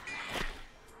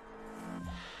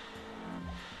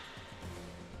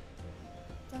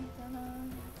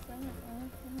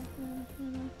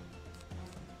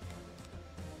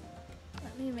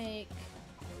 Let me make...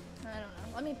 I don't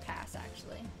know. Let me pass,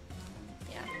 actually.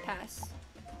 Yeah, pass.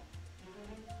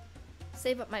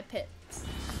 Save up my pits.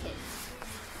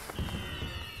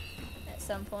 At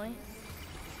some point.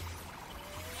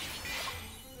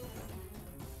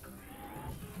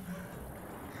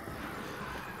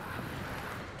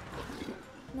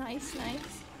 Nice,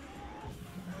 nice.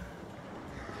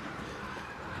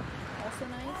 Also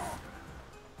nice.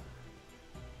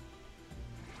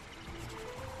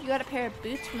 You got a pair of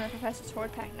boots from the Professor's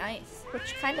Horde pack. Nice.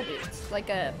 Which kind of boots? Like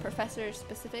a professor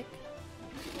specific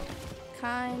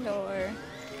kind, or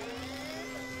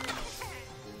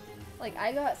like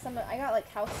I got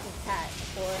like Houston's hat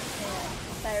before,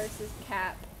 and Cyrus's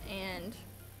cap, and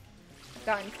I've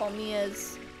gotten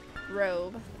Falmia's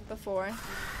robe before.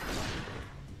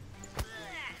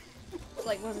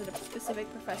 Like, was it a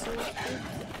specific professor?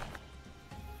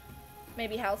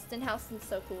 Maybe Houston. Houston's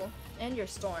so cool. And your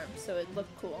Storm, so it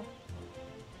looked cool.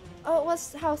 Oh, it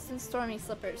was Houston's Stormy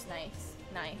Slippers. Nice.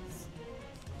 Nice.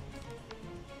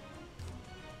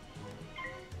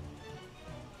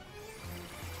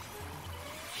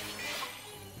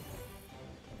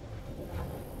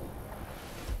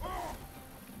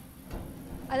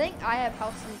 I think I have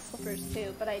Houston's Slippers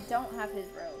too, but I don't have his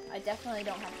robe. I definitely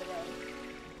don't have the robe.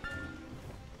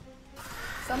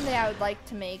 Someday I would like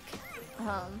to make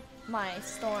my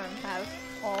Storm have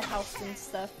all Houston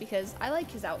stuff because I like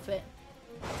his outfit.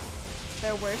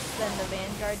 They're worse than the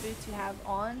Vanguard boots you have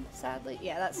on, sadly.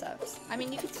 Yeah, that sucks. I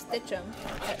mean, you could stitch them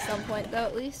at some point though,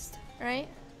 at least, right?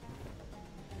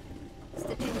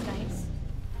 Stitching is nice.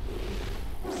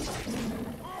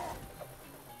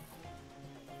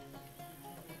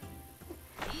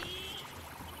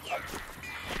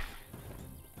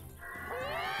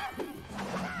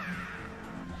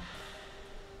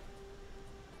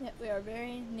 Yep, we are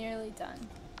very nearly done.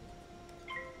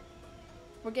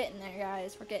 We're getting there,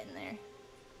 guys. We're getting there.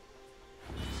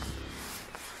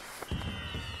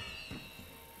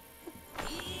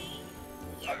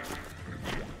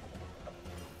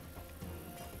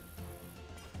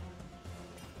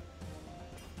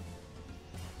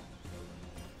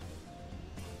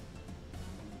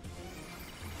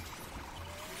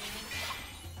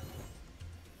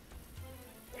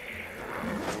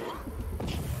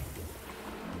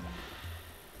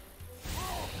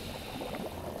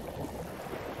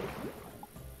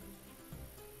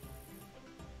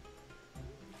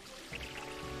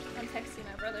 Texting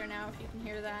my brother now, if you can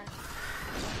hear that.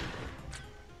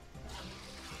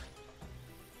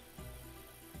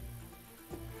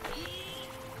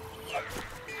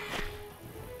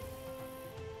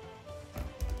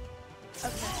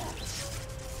 Okay.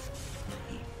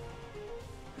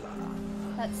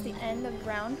 That's the end of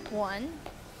round 1.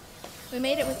 We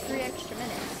made it with 3 extra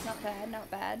minutes. Not bad,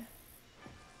 not bad.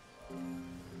 There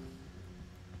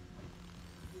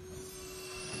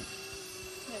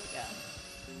we go.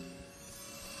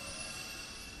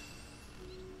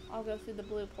 I'll go through the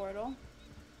blue portal,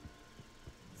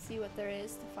 see what there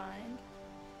is to find.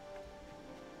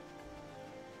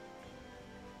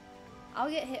 I'll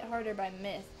get hit harder by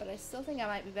Myth, but I still think I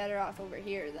might be better off over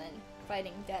here than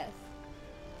fighting Death.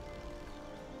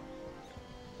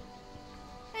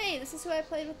 Hey, this is who I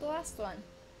played with the last one.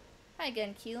 Hi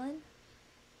again, Keelan.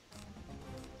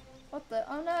 What the?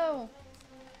 Oh no!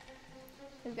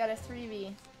 We've got a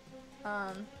 3v.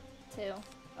 2.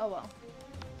 Oh well.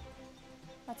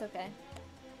 That's okay.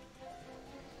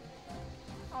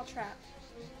 I'll trap.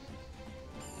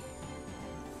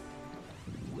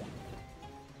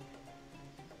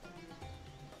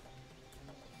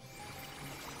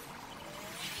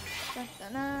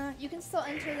 Da-da-da. You can still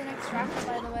enter the next raffle,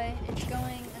 by the way. It's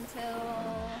going until...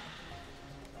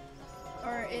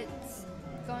 or it's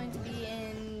going to be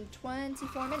in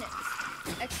 24 minutes.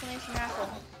 Exclamation raffle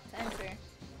to enter.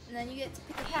 And then you get to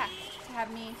pick a pack to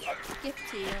have me gift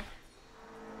to you,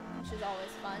 which is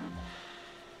always fun.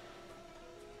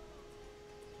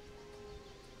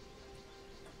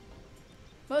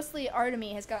 Mostly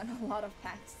Artemy has gotten a lot of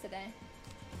packs today.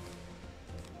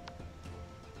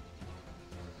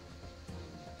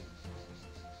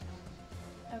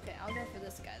 Okay, I'll go for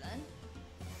this guy then.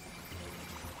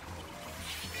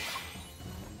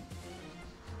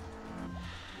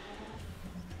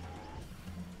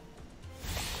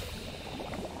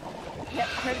 Yep,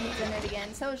 Artemy's in it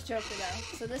again. So is Joker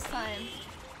though. So this time,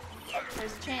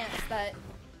 there's a chance that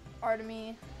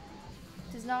Artemy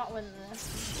does not win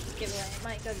this giveaway. It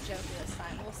might go to Joker this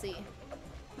time. We'll see.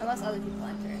 Unless other people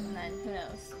enter, and then who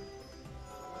knows?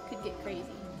 Could get crazy.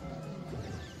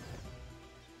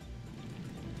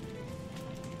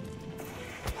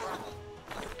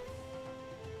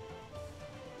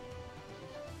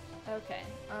 Okay,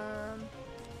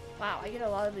 wow, I get a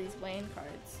lot of these Wayne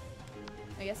cards.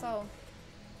 I guess I'll...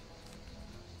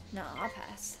 no, I'll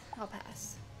pass. I'll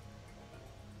pass.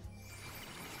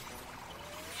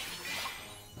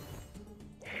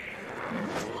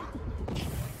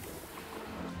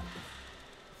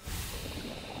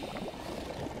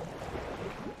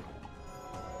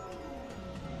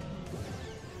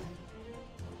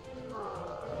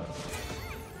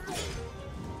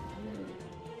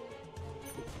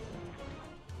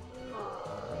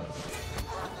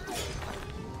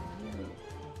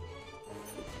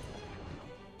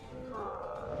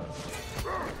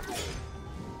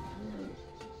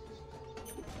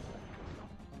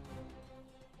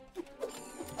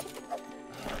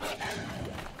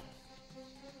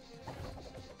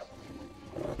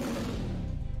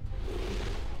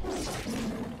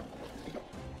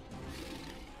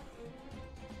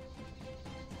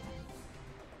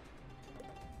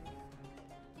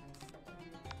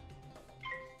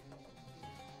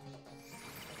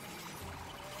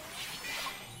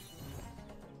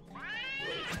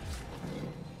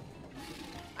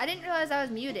 I didn't realize I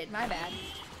was muted. My bad.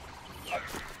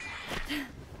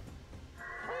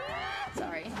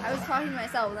 Sorry. I was talking to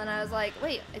myself, and then I was like,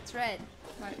 wait, it's red.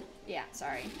 Yeah,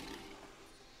 sorry.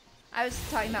 I was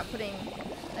talking about putting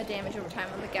a damage over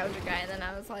time on the Gouger guy, and then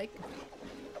I was like,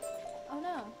 oh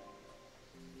no.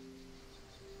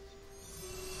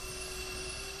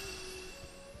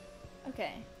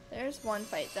 Okay, there's one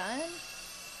fight done.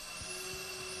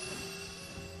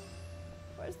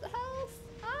 Where's the health?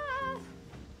 Ah!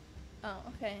 Oh,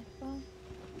 okay. Well.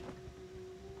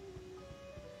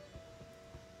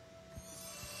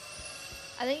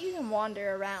 I think you can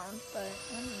wander around, but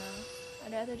I don't know.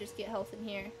 I'd rather just get health in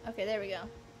here. Okay, there we go.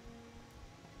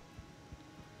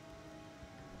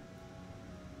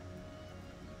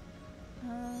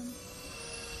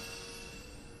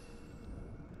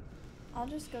 I'll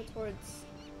just go towards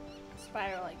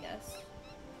Spiral, I guess,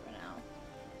 for now.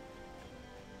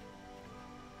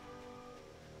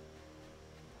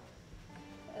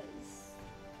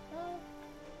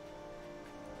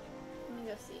 Let me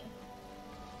go see.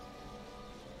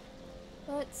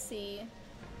 Let's see.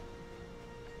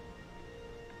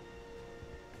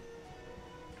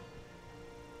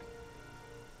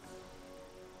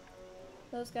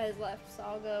 Those guys left, so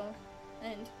I'll go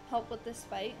and help with this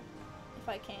fight if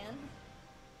I can.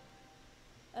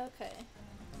 Okay.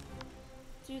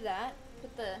 Do that.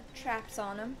 Put the traps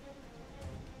on them.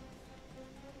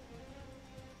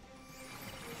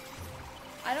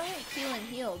 I don't like feeling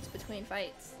healed between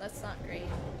fights. That's not great.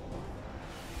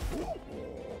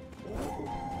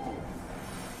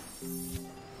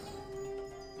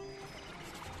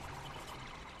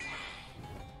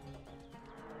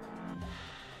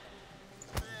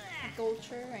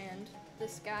 Gulcher and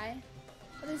this guy.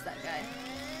 What is that guy?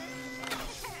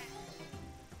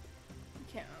 I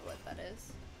can't remember what that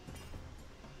is.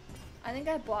 I think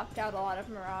I blocked out a lot of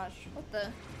Mirage. What the?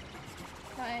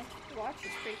 My watch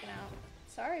is freaking out.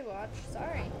 Sorry, watch.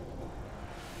 Sorry.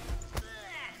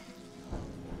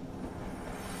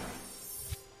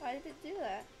 Why did it do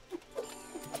that?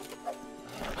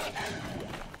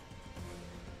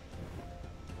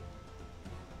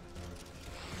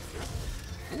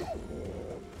 I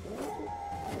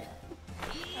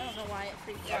don't know why it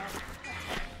freaked out.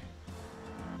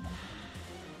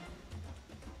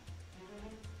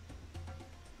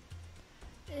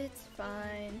 It's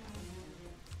fine.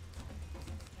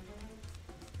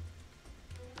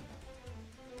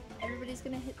 Everybody's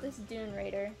gonna hit this Dune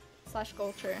Raider /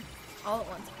 Gulcher all at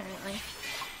once, apparently.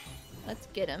 Let's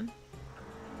get him.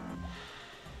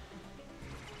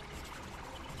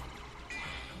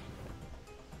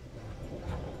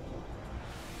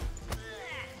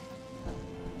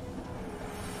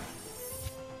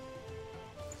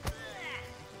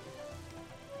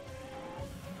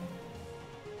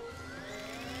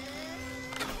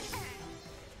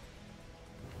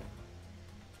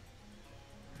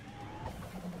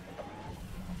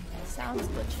 Sounds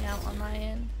glitching out on my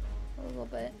end a little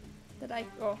bit.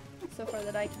 So far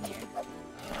that I can hear.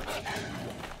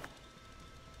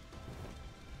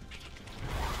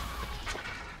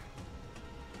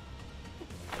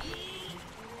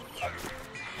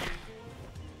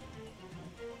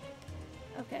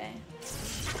 Okay.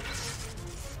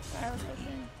 Spiral's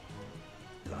open.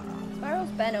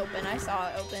 Spiral's been open. I saw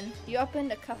it open. You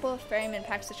opened a couple of Ferryman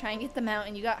packs to try and get them out,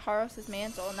 and you got Haros'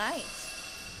 mantle. Nice.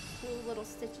 Cool little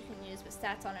stitch you can use, but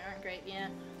stats on it aren't great. Yeah,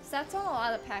 stats on a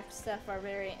lot of pack stuff are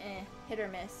very hit or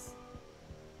miss.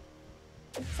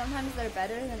 Sometimes they're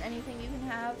better than anything you can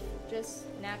have just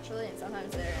naturally, and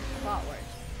sometimes they're a lot worse.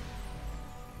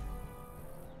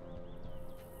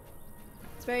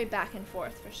 It's very back and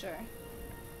forth for sure.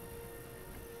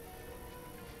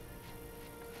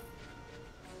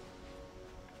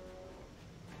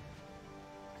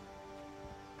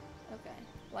 Okay,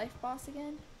 life boss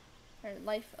again? Or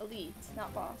life elite,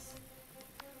 not boss.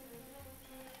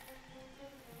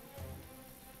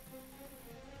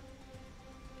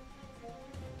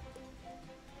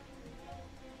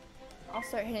 I'll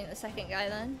start hitting the second guy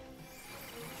then.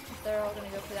 If they're all gonna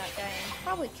go for that guy and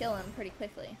probably kill him pretty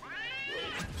quickly.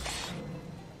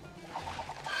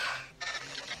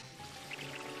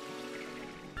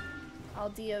 I'll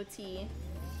DOT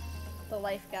the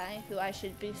life guy, who I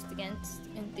should boost against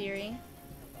in theory.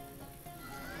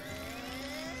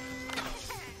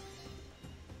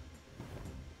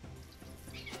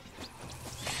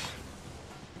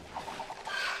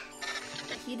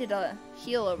 He did a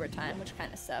heal over time, which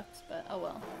kind of sucks, but oh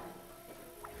well.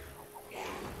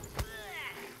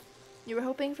 You were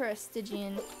hoping for a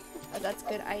Stygian. Oh, that's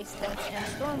good ice, death, and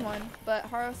storm one, but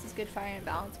Haros is good fire and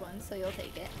balance one, so you'll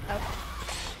take it. Okay.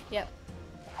 Yep.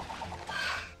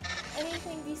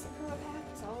 anything decent from a pack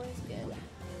is always good.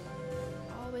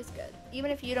 Always good.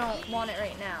 Even if you don't want it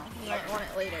right now, you might want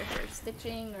it later for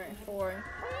stitching or for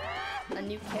a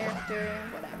new character,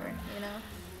 whatever, you know?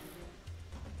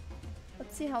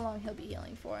 Let's see how long he'll be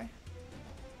healing for.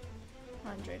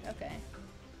 100, okay.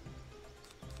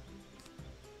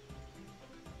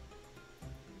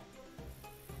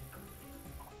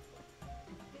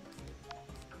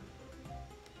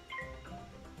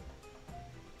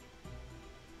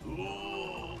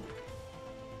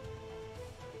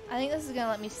 I think this is gonna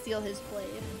let me steal his blade.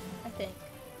 I think.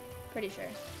 Pretty sure.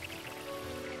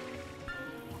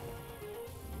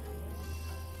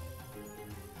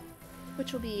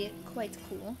 Which will be quite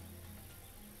cool.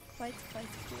 Quite cool.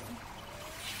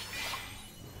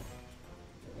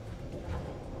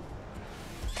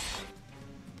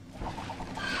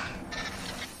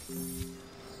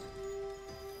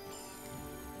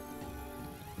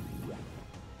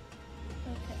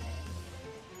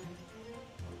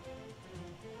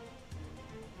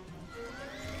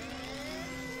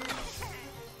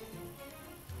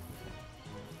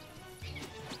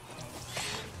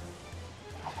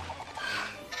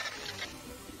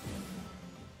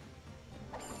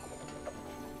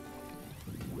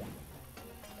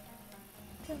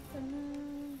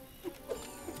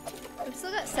 We've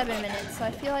still got 7 minutes, so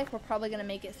I feel like we're probably gonna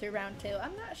make it through round 2.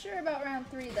 I'm not sure about round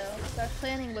 3 though, because our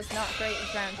planning was not great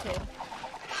with round 2.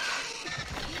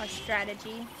 Our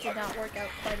strategy did not work out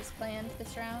quite as planned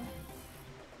this round.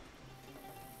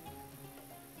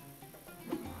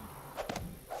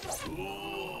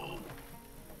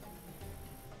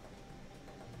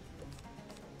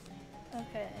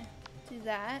 Okay, do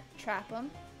that, trap him.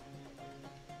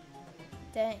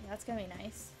 Dang, that's gonna be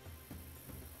nice.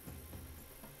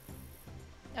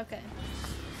 Okay.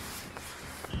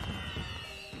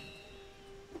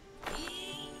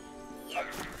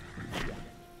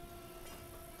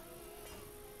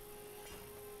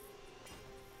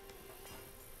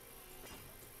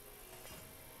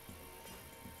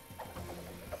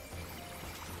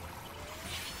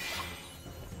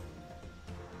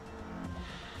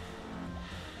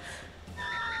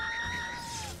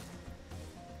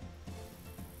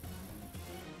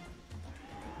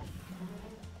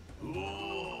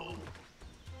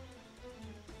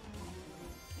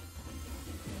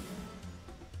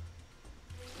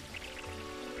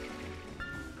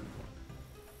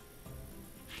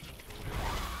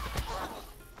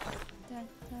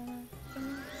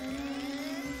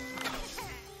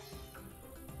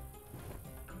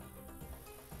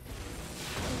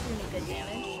 Good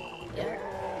damage. Yeah.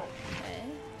 Okay.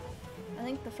 I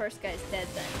think the first guy's dead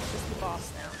then. It's just the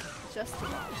boss now. Just the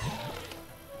boss.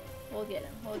 We'll get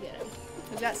him. We'll get him.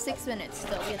 We've got 6 minutes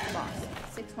still to get the boss.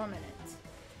 6 more minutes.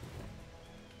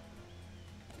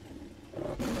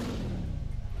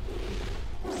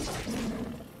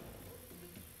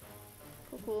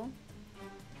 Cool, cool.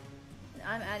 And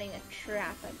I'm adding a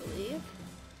trap, I believe.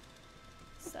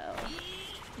 So,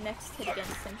 next hit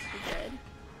against him should be good.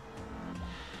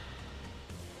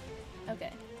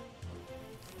 Okay.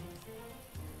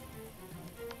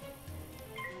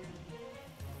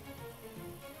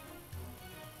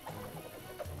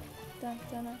 Dun,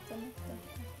 dun, dun, dun, dun, dun.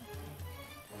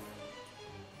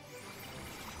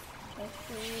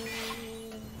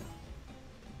 Okay.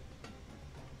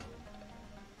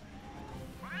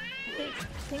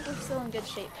 I think we're still in good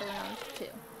shape for round 2.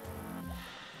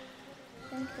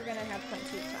 I think we're gonna have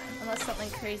plenty of time. Unless something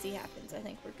crazy happens, I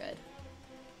think we're good.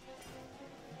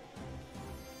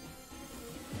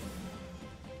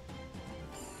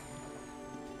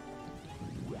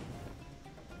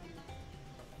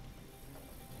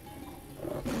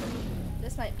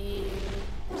 This might be...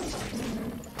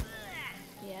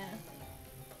 yeah.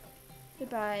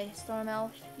 Goodbye, Storm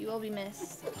Elf. You will be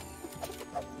missed.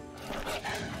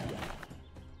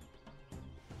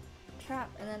 Trap,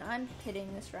 and then I'm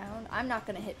hitting this round. I'm not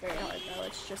gonna hit very hard though,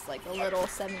 it's just like a little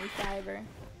 75er.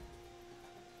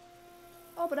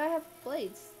 Oh, but I have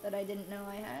blades that I didn't know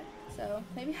I had, so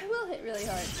maybe I will hit really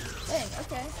hard. Dang,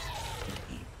 okay.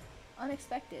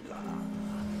 Unexpected.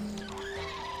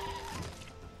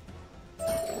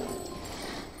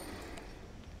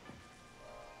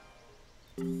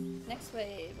 Next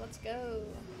wave, let's go.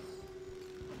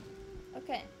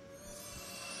 Okay.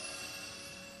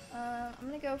 I'm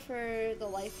gonna go for the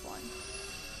life one.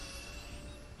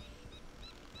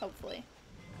 Hopefully.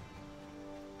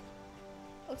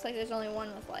 Looks like there's only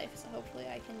one with life, so hopefully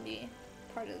I can be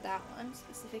part of that one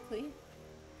specifically.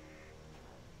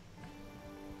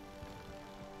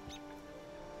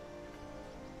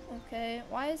 Okay,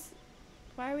 why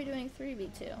are we doing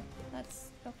 3v2?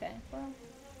 That's okay, well.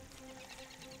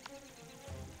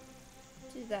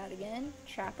 Do that again.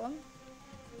 Trap him.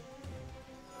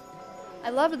 I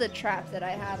love the trap that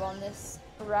I have on this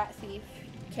rat thief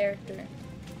character.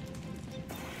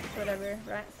 Whatever,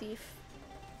 rat thief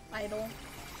idol.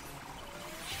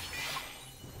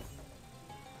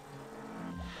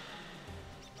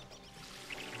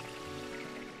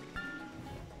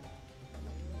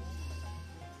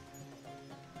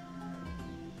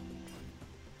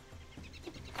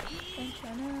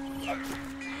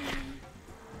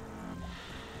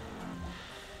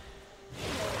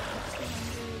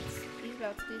 He's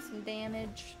about to do some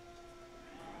damage.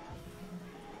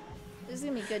 This is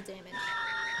gonna be good damage.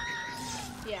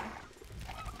 Yeah.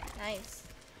 Nice.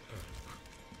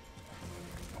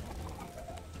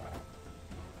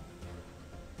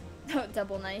 Oh,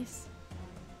 double nice.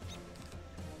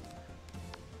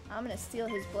 I'm gonna steal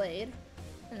his blade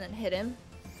and then hit him.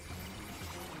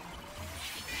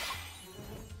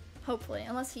 Hopefully,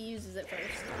 unless he uses it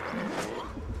first.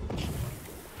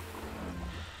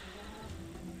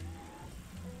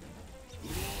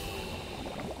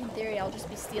 In theory, I'll just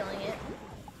be stealing it.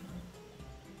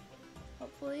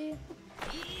 Hopefully.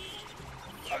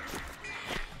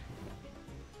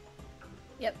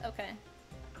 Yep, okay.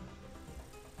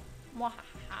 Mwahaha.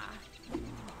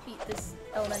 Beat this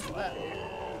elemental up.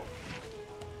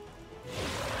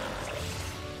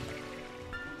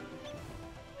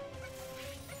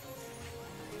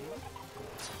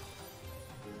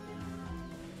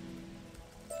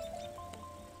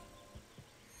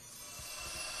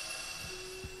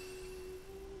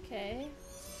 Okay.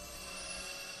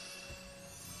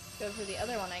 Go for the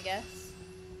other one, I guess.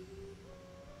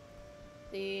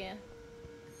 The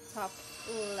top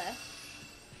left.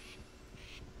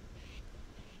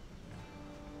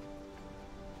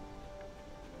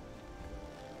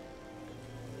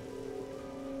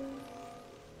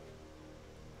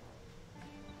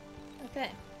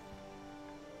 Okay.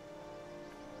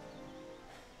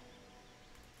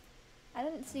 I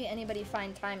didn't see anybody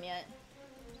find time yet.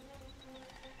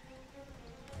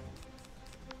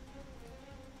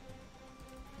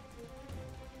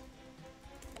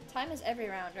 Time is every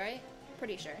round, right?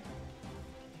 Pretty sure.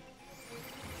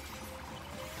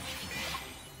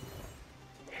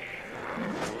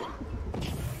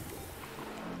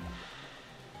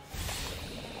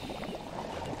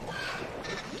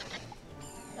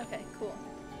 Okay, cool.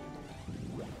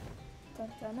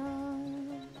 Dun, dun,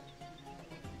 dun.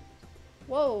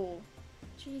 Whoa!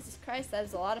 Jesus Christ, that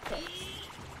is a lot of hits.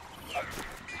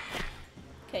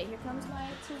 Okay, here comes my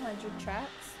 200 traps.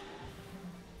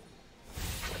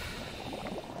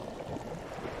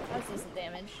 That was decent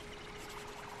damage.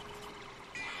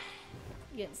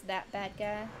 Against that bad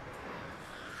guy.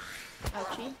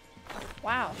 Ouchie.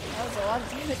 Wow, that was a lot of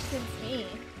damage against me.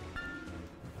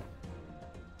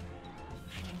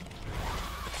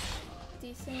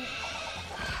 Decent.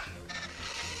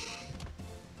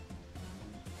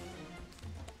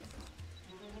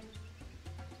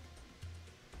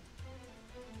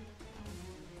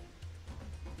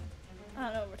 I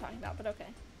don't know what we're talking about, but okay.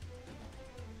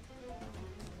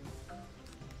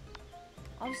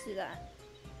 I'll just do that.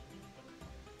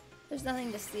 There's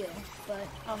nothing to steal, but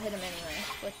I'll hit him anyway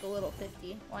with the little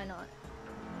 50. Why not?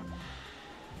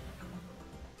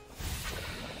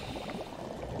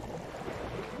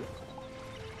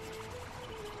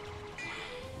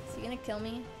 Is he gonna kill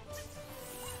me?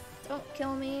 Don't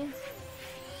kill me.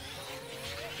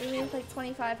 Leave me with like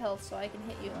 25 health so I can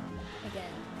hit you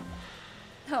again.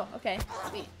 Oh, okay.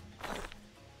 Sweet.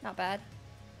 Not bad.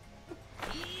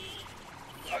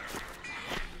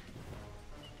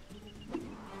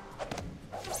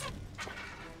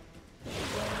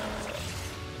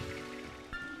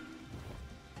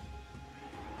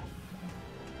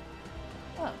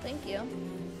 Oh, thank you.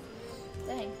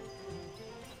 Dang.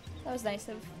 That was nice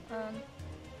of,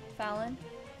 Fallon.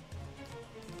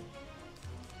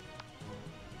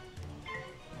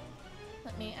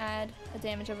 Let me add a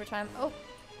damage over time. Oh!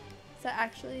 Is that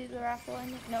actually the raffle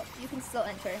ending? No, you can still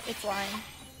enter. It's lying.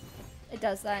 It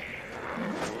does that.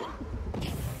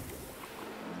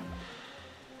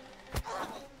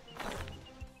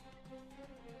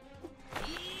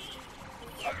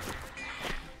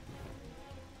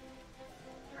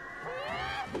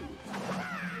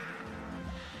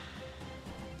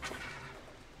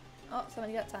 Oh,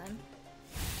 somebody got time.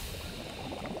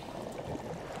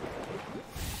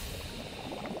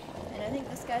 And I think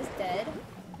this guy's dead.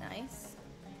 Nice.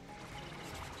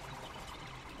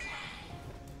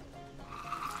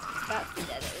 He's about to be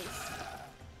dead at least.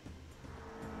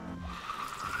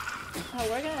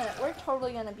 Oh, we're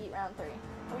totally gonna beat round 3.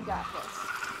 We got this.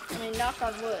 I mean, knock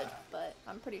on wood, but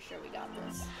I'm pretty sure we got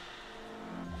this.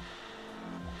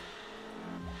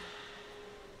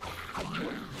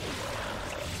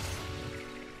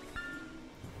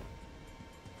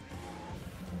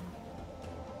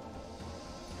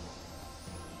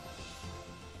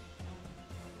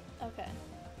 Okay.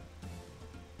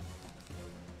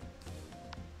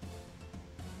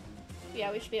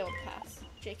 Yeah, we should be able to pass.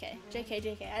 JK. JK,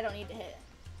 JK. I don't need to hit.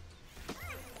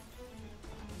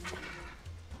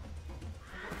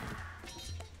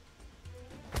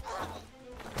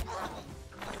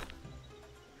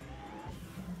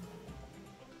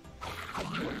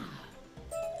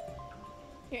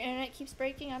 Your internet keeps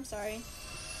breaking? I'm sorry.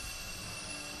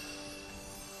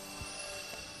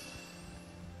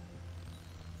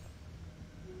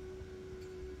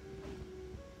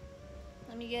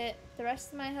 Let me get the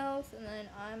rest of my health, and then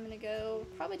I'm gonna go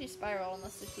probably do spiral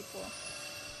unless there's people.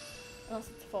 Unless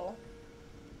it's full.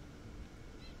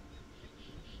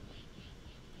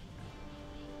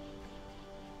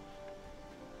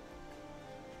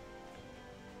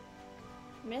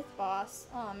 Myth boss.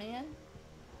 Aw, man.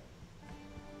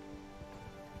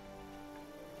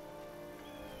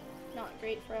 Not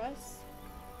great for us.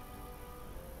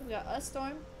 We got a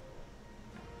storm.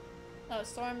 Oh,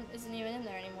 storm isn't even in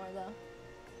there anymore though.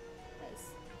 That's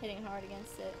hitting hard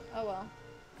against it. Oh well.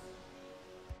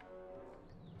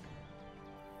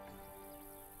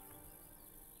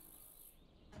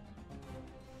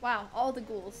 Wow, all the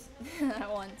ghouls at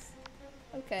once.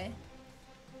 Okay.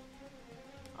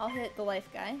 I'll hit the life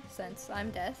guy since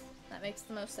I'm death. That makes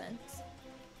the most sense.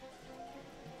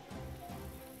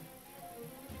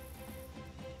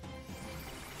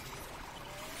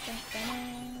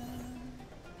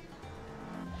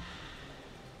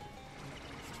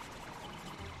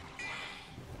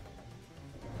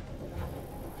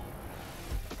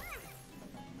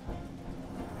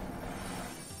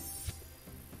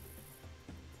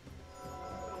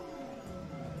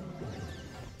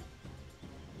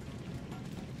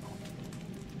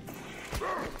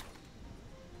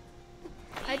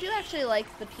 I do actually like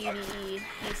the PvE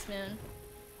East Moon.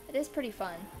 It is pretty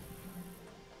fun.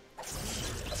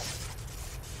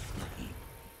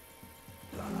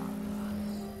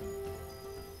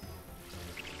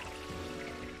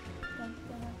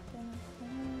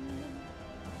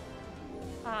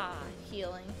 Ah,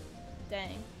 healing.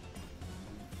 Dang.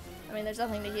 I mean, there's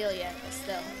nothing to heal yet, but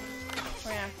still.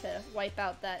 We're gonna have to wipe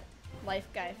out that life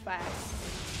guy fast.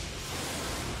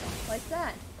 Like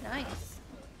that. Nice.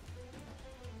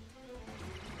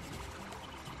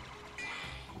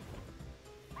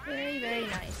 Very, very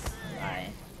nice by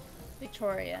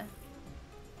Victoria.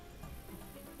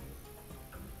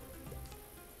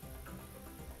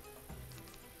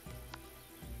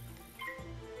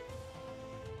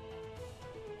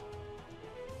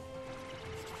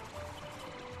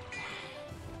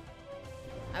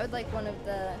 I would like one of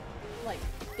the, like,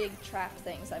 big trap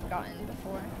things I've gotten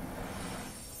before.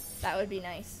 That would be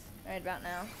nice right about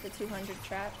now. The 200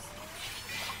 traps.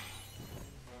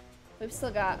 We've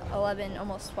still got 11,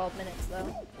 almost 12 minutes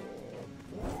though.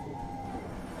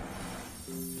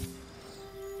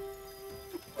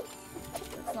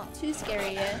 It's not too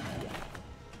scary yet.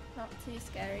 Not too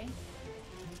scary.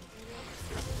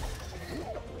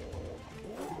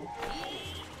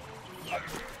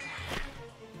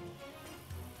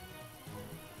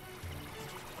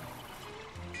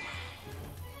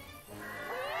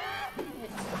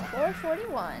 It's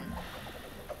 4:41.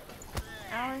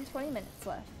 Hour and 20 minutes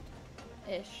left.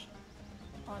 Ish.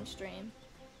 On stream.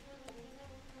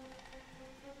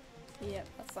 Yep,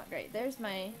 that's not great. There's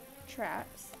my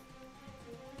traps.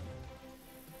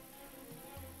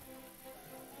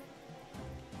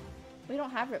 We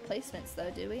don't have replacements though,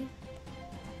 do we?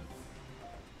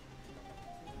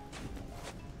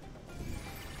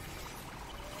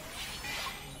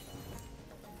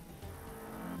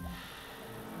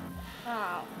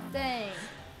 Oh, dang.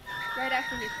 Right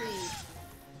after he freed.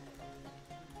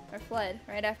 Or fled,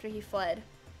 right after he fled.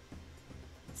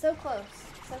 So close,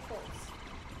 so close.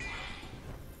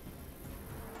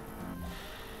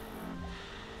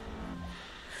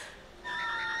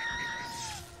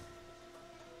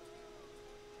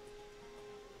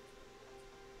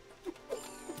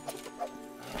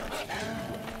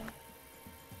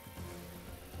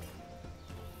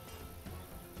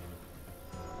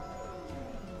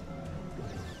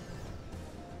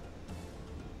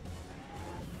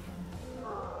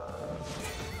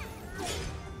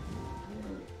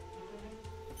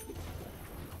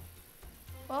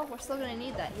 Well, we're still gonna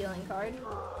need that healing card.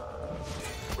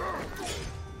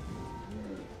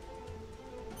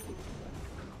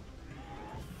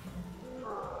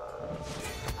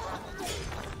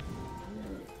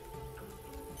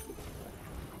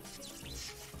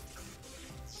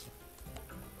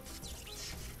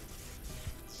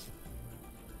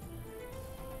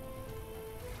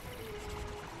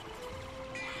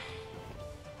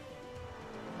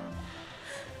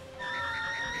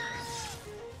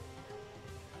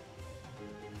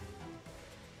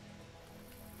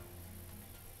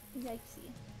 Yikesy.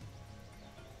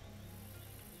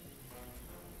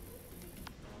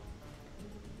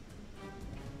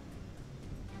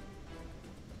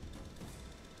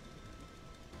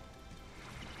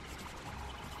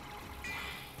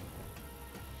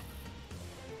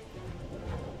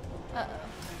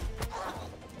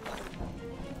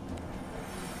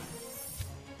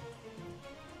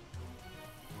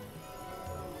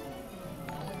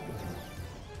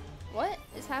 What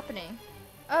is happening?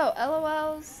 Oh,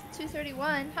 LOL's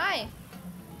 231. Hi!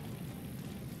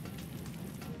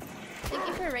 Thank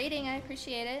you for rating, I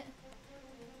appreciate it.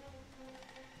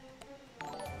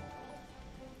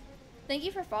 Thank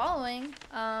you for following.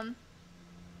 Oh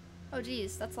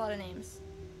geez, that's a lot of names.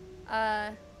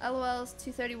 LOL's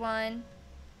 231,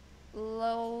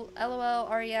 LOL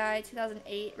REI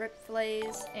 2008, Rip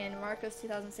Flays, and Marcos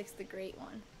 2006, the Great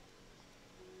One.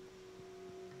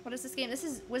 What is this game? This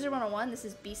is Wizard101. This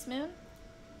is Beast Moon.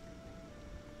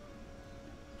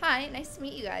 Hi, nice to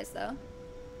meet you guys, though.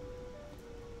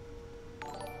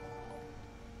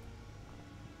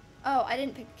 Oh, I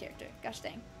didn't pick a character. Gosh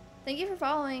dang. Thank you for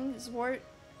following Zwart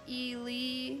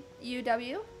Ely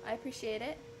UW. I appreciate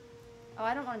it. Oh,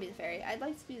 I don't want to be the fairy. I'd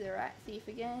like to be the rat thief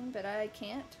again, but I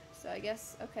can't. So I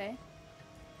guess, okay.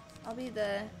 I'll be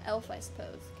the elf, I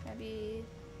suppose. Can I be...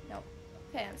 Nope.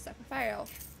 Okay, I'm stuck with fire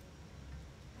elf.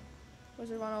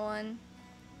 Wizard101.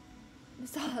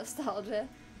 Nostalgia.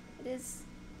 It is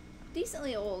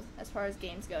decently old as far as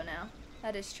games go now.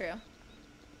 That is true.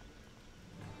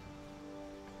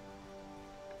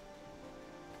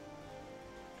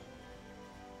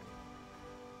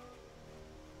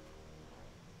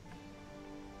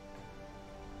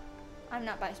 I'm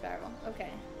not by Spiral.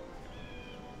 Okay.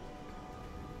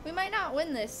 We might not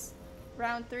win this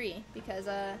round 3 because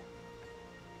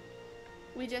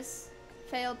we just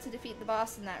failed to defeat the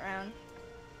boss in that round.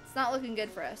 It's not looking good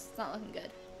for us. It's not looking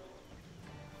good.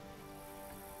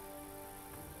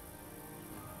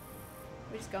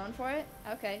 We just going for it?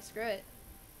 Okay, screw it.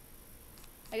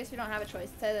 I guess we don't have a choice.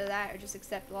 It's either that or just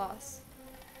accept loss.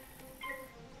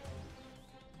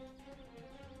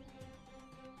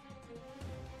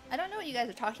 I don't know what you guys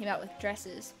are talking about with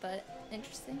dresses, but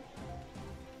interesting.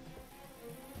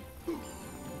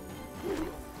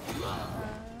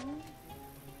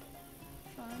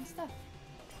 Fun stuff.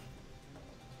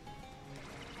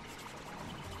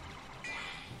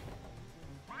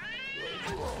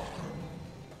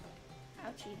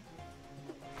 Ouchie.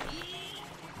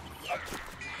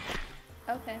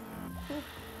 Okay, cool.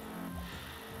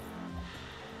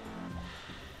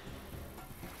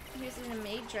 He's in a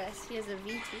maid dress. He has a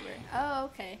VTuber. Oh,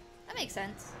 okay. That makes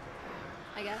sense.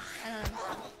 I guess. I don't know.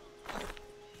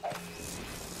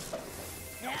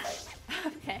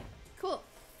 Okay. Cool.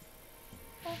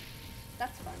 Well,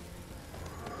 that's fun.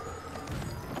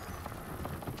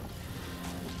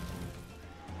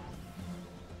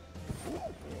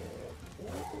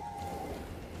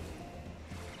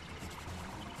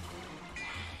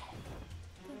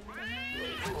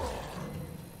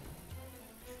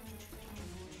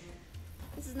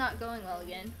 This is not going well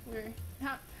again. We're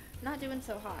not doing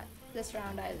so hot this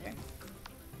round either.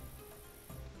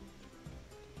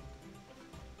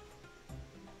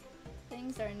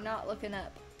 Things are not looking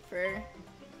up for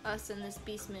us in this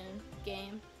Beast Moon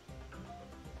game.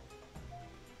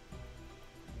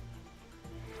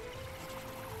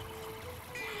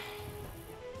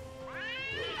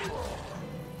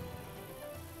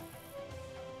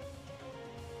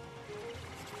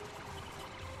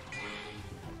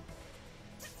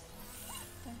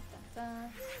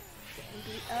 Getting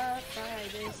beat up by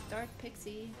this dark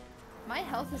pixie. My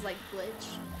health is like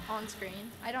glitch on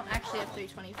screen. I don't actually have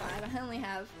 325. I only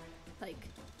have like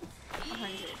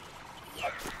 100.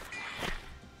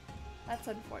 That's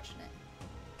unfortunate.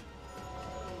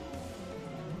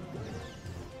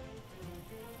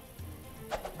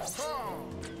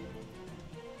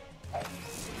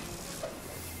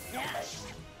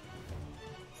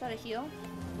 Is that a heal?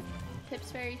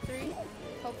 Pips Fairy 3,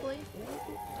 hopefully.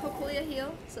 Hopefully a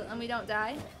heal, so then we don't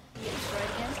die and get destroyed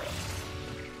again.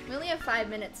 We only have 5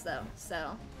 minutes though,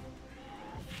 so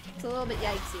it's a little bit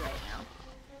yikesy right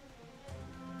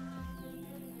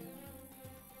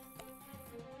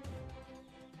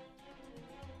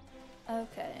now.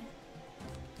 Okay.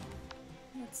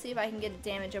 Let's see if I can get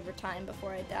damage over time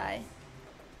before I die.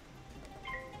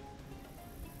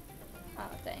 Oh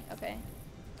dang, okay.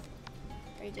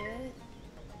 Redo it.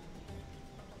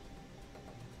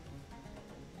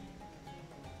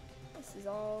 This is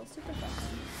all super fun.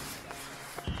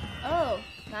 Oh,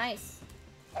 nice.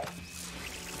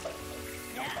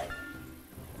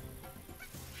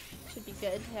 Should be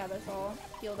good to have us all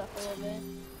healed up a little bit.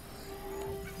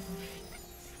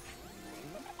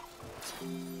 We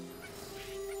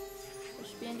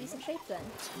should be in decent shape then.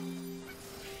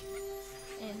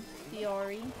 In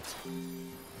theory.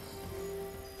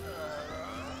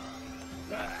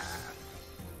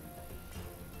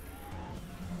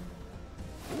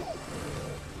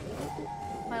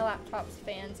 My laptop's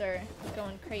fans are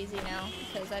going crazy now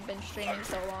because I've been streaming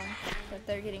so long that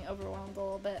they're getting overwhelmed a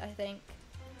little bit, I think.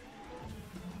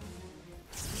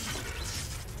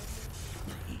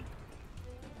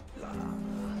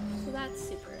 So that's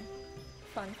super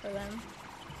fun for them.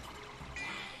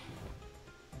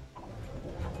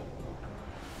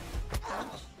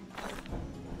 Ouch.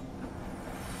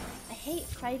 I hate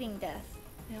fighting death.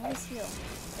 They always heal.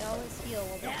 They always heal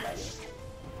while they fight.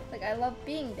 Like, I love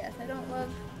being death. I don't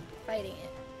love fighting it.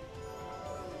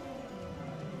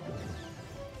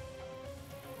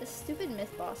 This stupid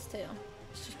myth boss, too.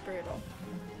 It's just brutal.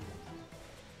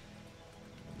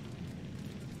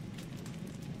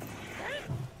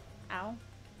 Ow.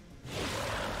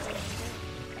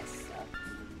 That sucks.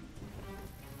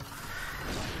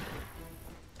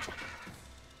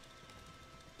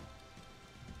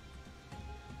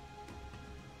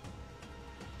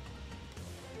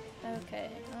 Okay,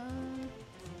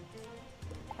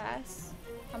 pass.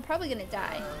 I'm probably gonna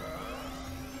die.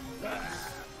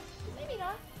 Maybe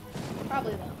not.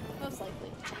 Probably though. Most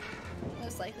likely.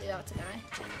 Most likely about to die.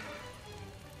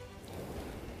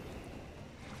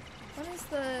 What is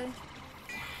the...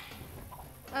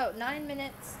 Oh, 9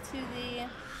 minutes to the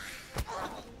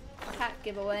pack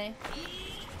giveaway.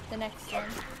 The next one.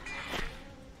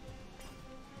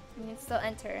 You can still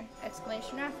enter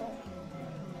exclamation raffle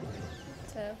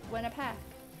to win a pack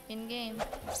in game.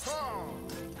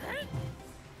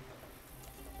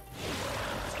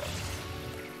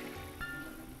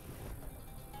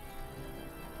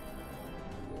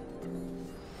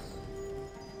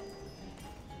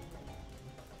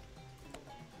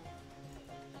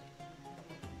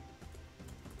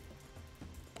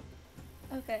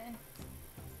 Okay.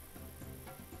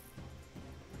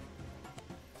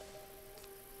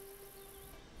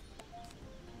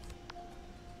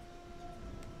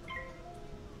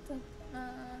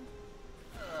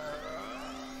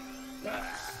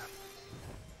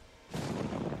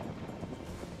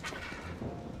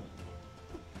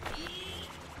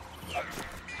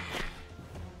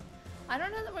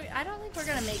 I don't think we're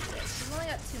gonna make this. We've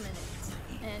only got 2 minutes,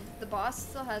 and the boss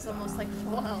still has almost like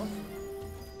full health,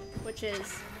 which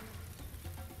is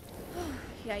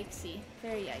yikesy,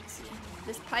 very yikesy.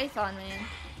 This Python, man.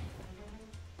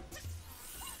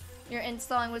 You're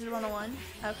installing Wizard101?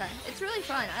 Okay, it's really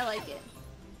fun. I like it.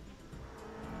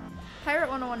 Pirate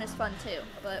 101 is fun too,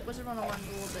 but Wizard101 is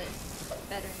a little bit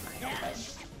better in my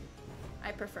opinion.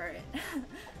 I prefer it.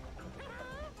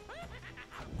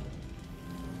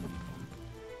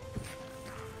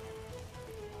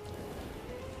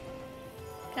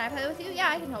 Can I play with you? Yeah,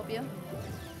 I can help you.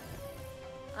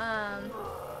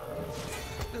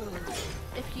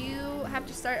 If you have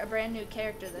to start a brand new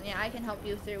character, then yeah, I can help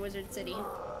you through Wizard City.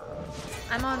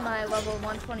 I'm on my level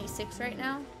 126 right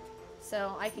now,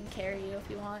 so I can carry you if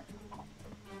you want.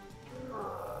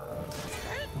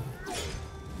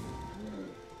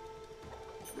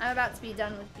 I'm about to be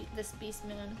done with this Beast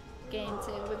Moon game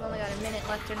too. We've only got a minute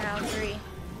left in round 3,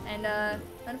 and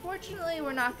unfortunately,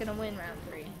 we're not gonna win round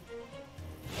 3.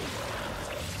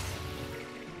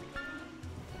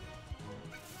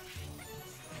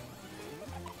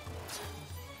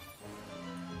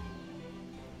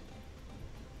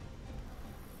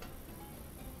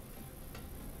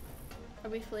 Are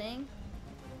we fleeing?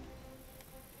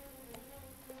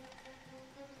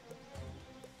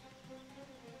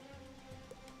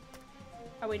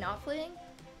 Are we not fleeing?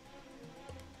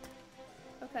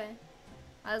 Okay.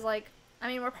 I was like, I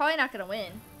mean, we're probably not gonna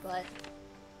win, but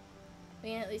we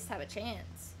can at least have a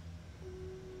chance.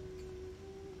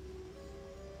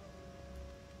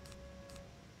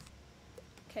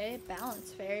 Okay,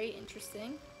 balance, very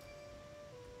interesting.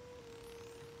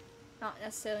 Not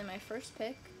necessarily my first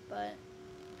pick, but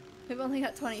we've only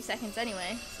got 20 seconds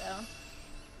anyway, so.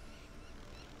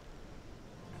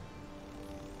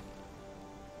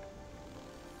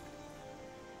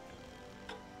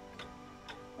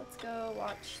 Let's go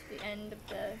watch the end of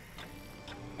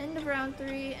round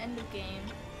 3, end of game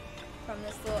from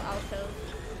this little alcove.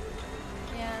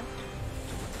 Yeah.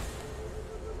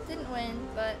 Didn't win,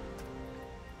 but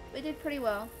we did pretty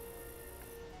well.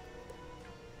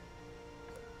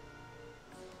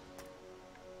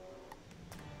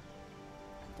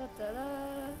 Da da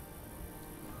da.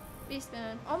 Beast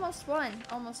Moon. Almost won.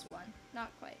 Almost won.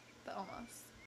 Not quite, but almost.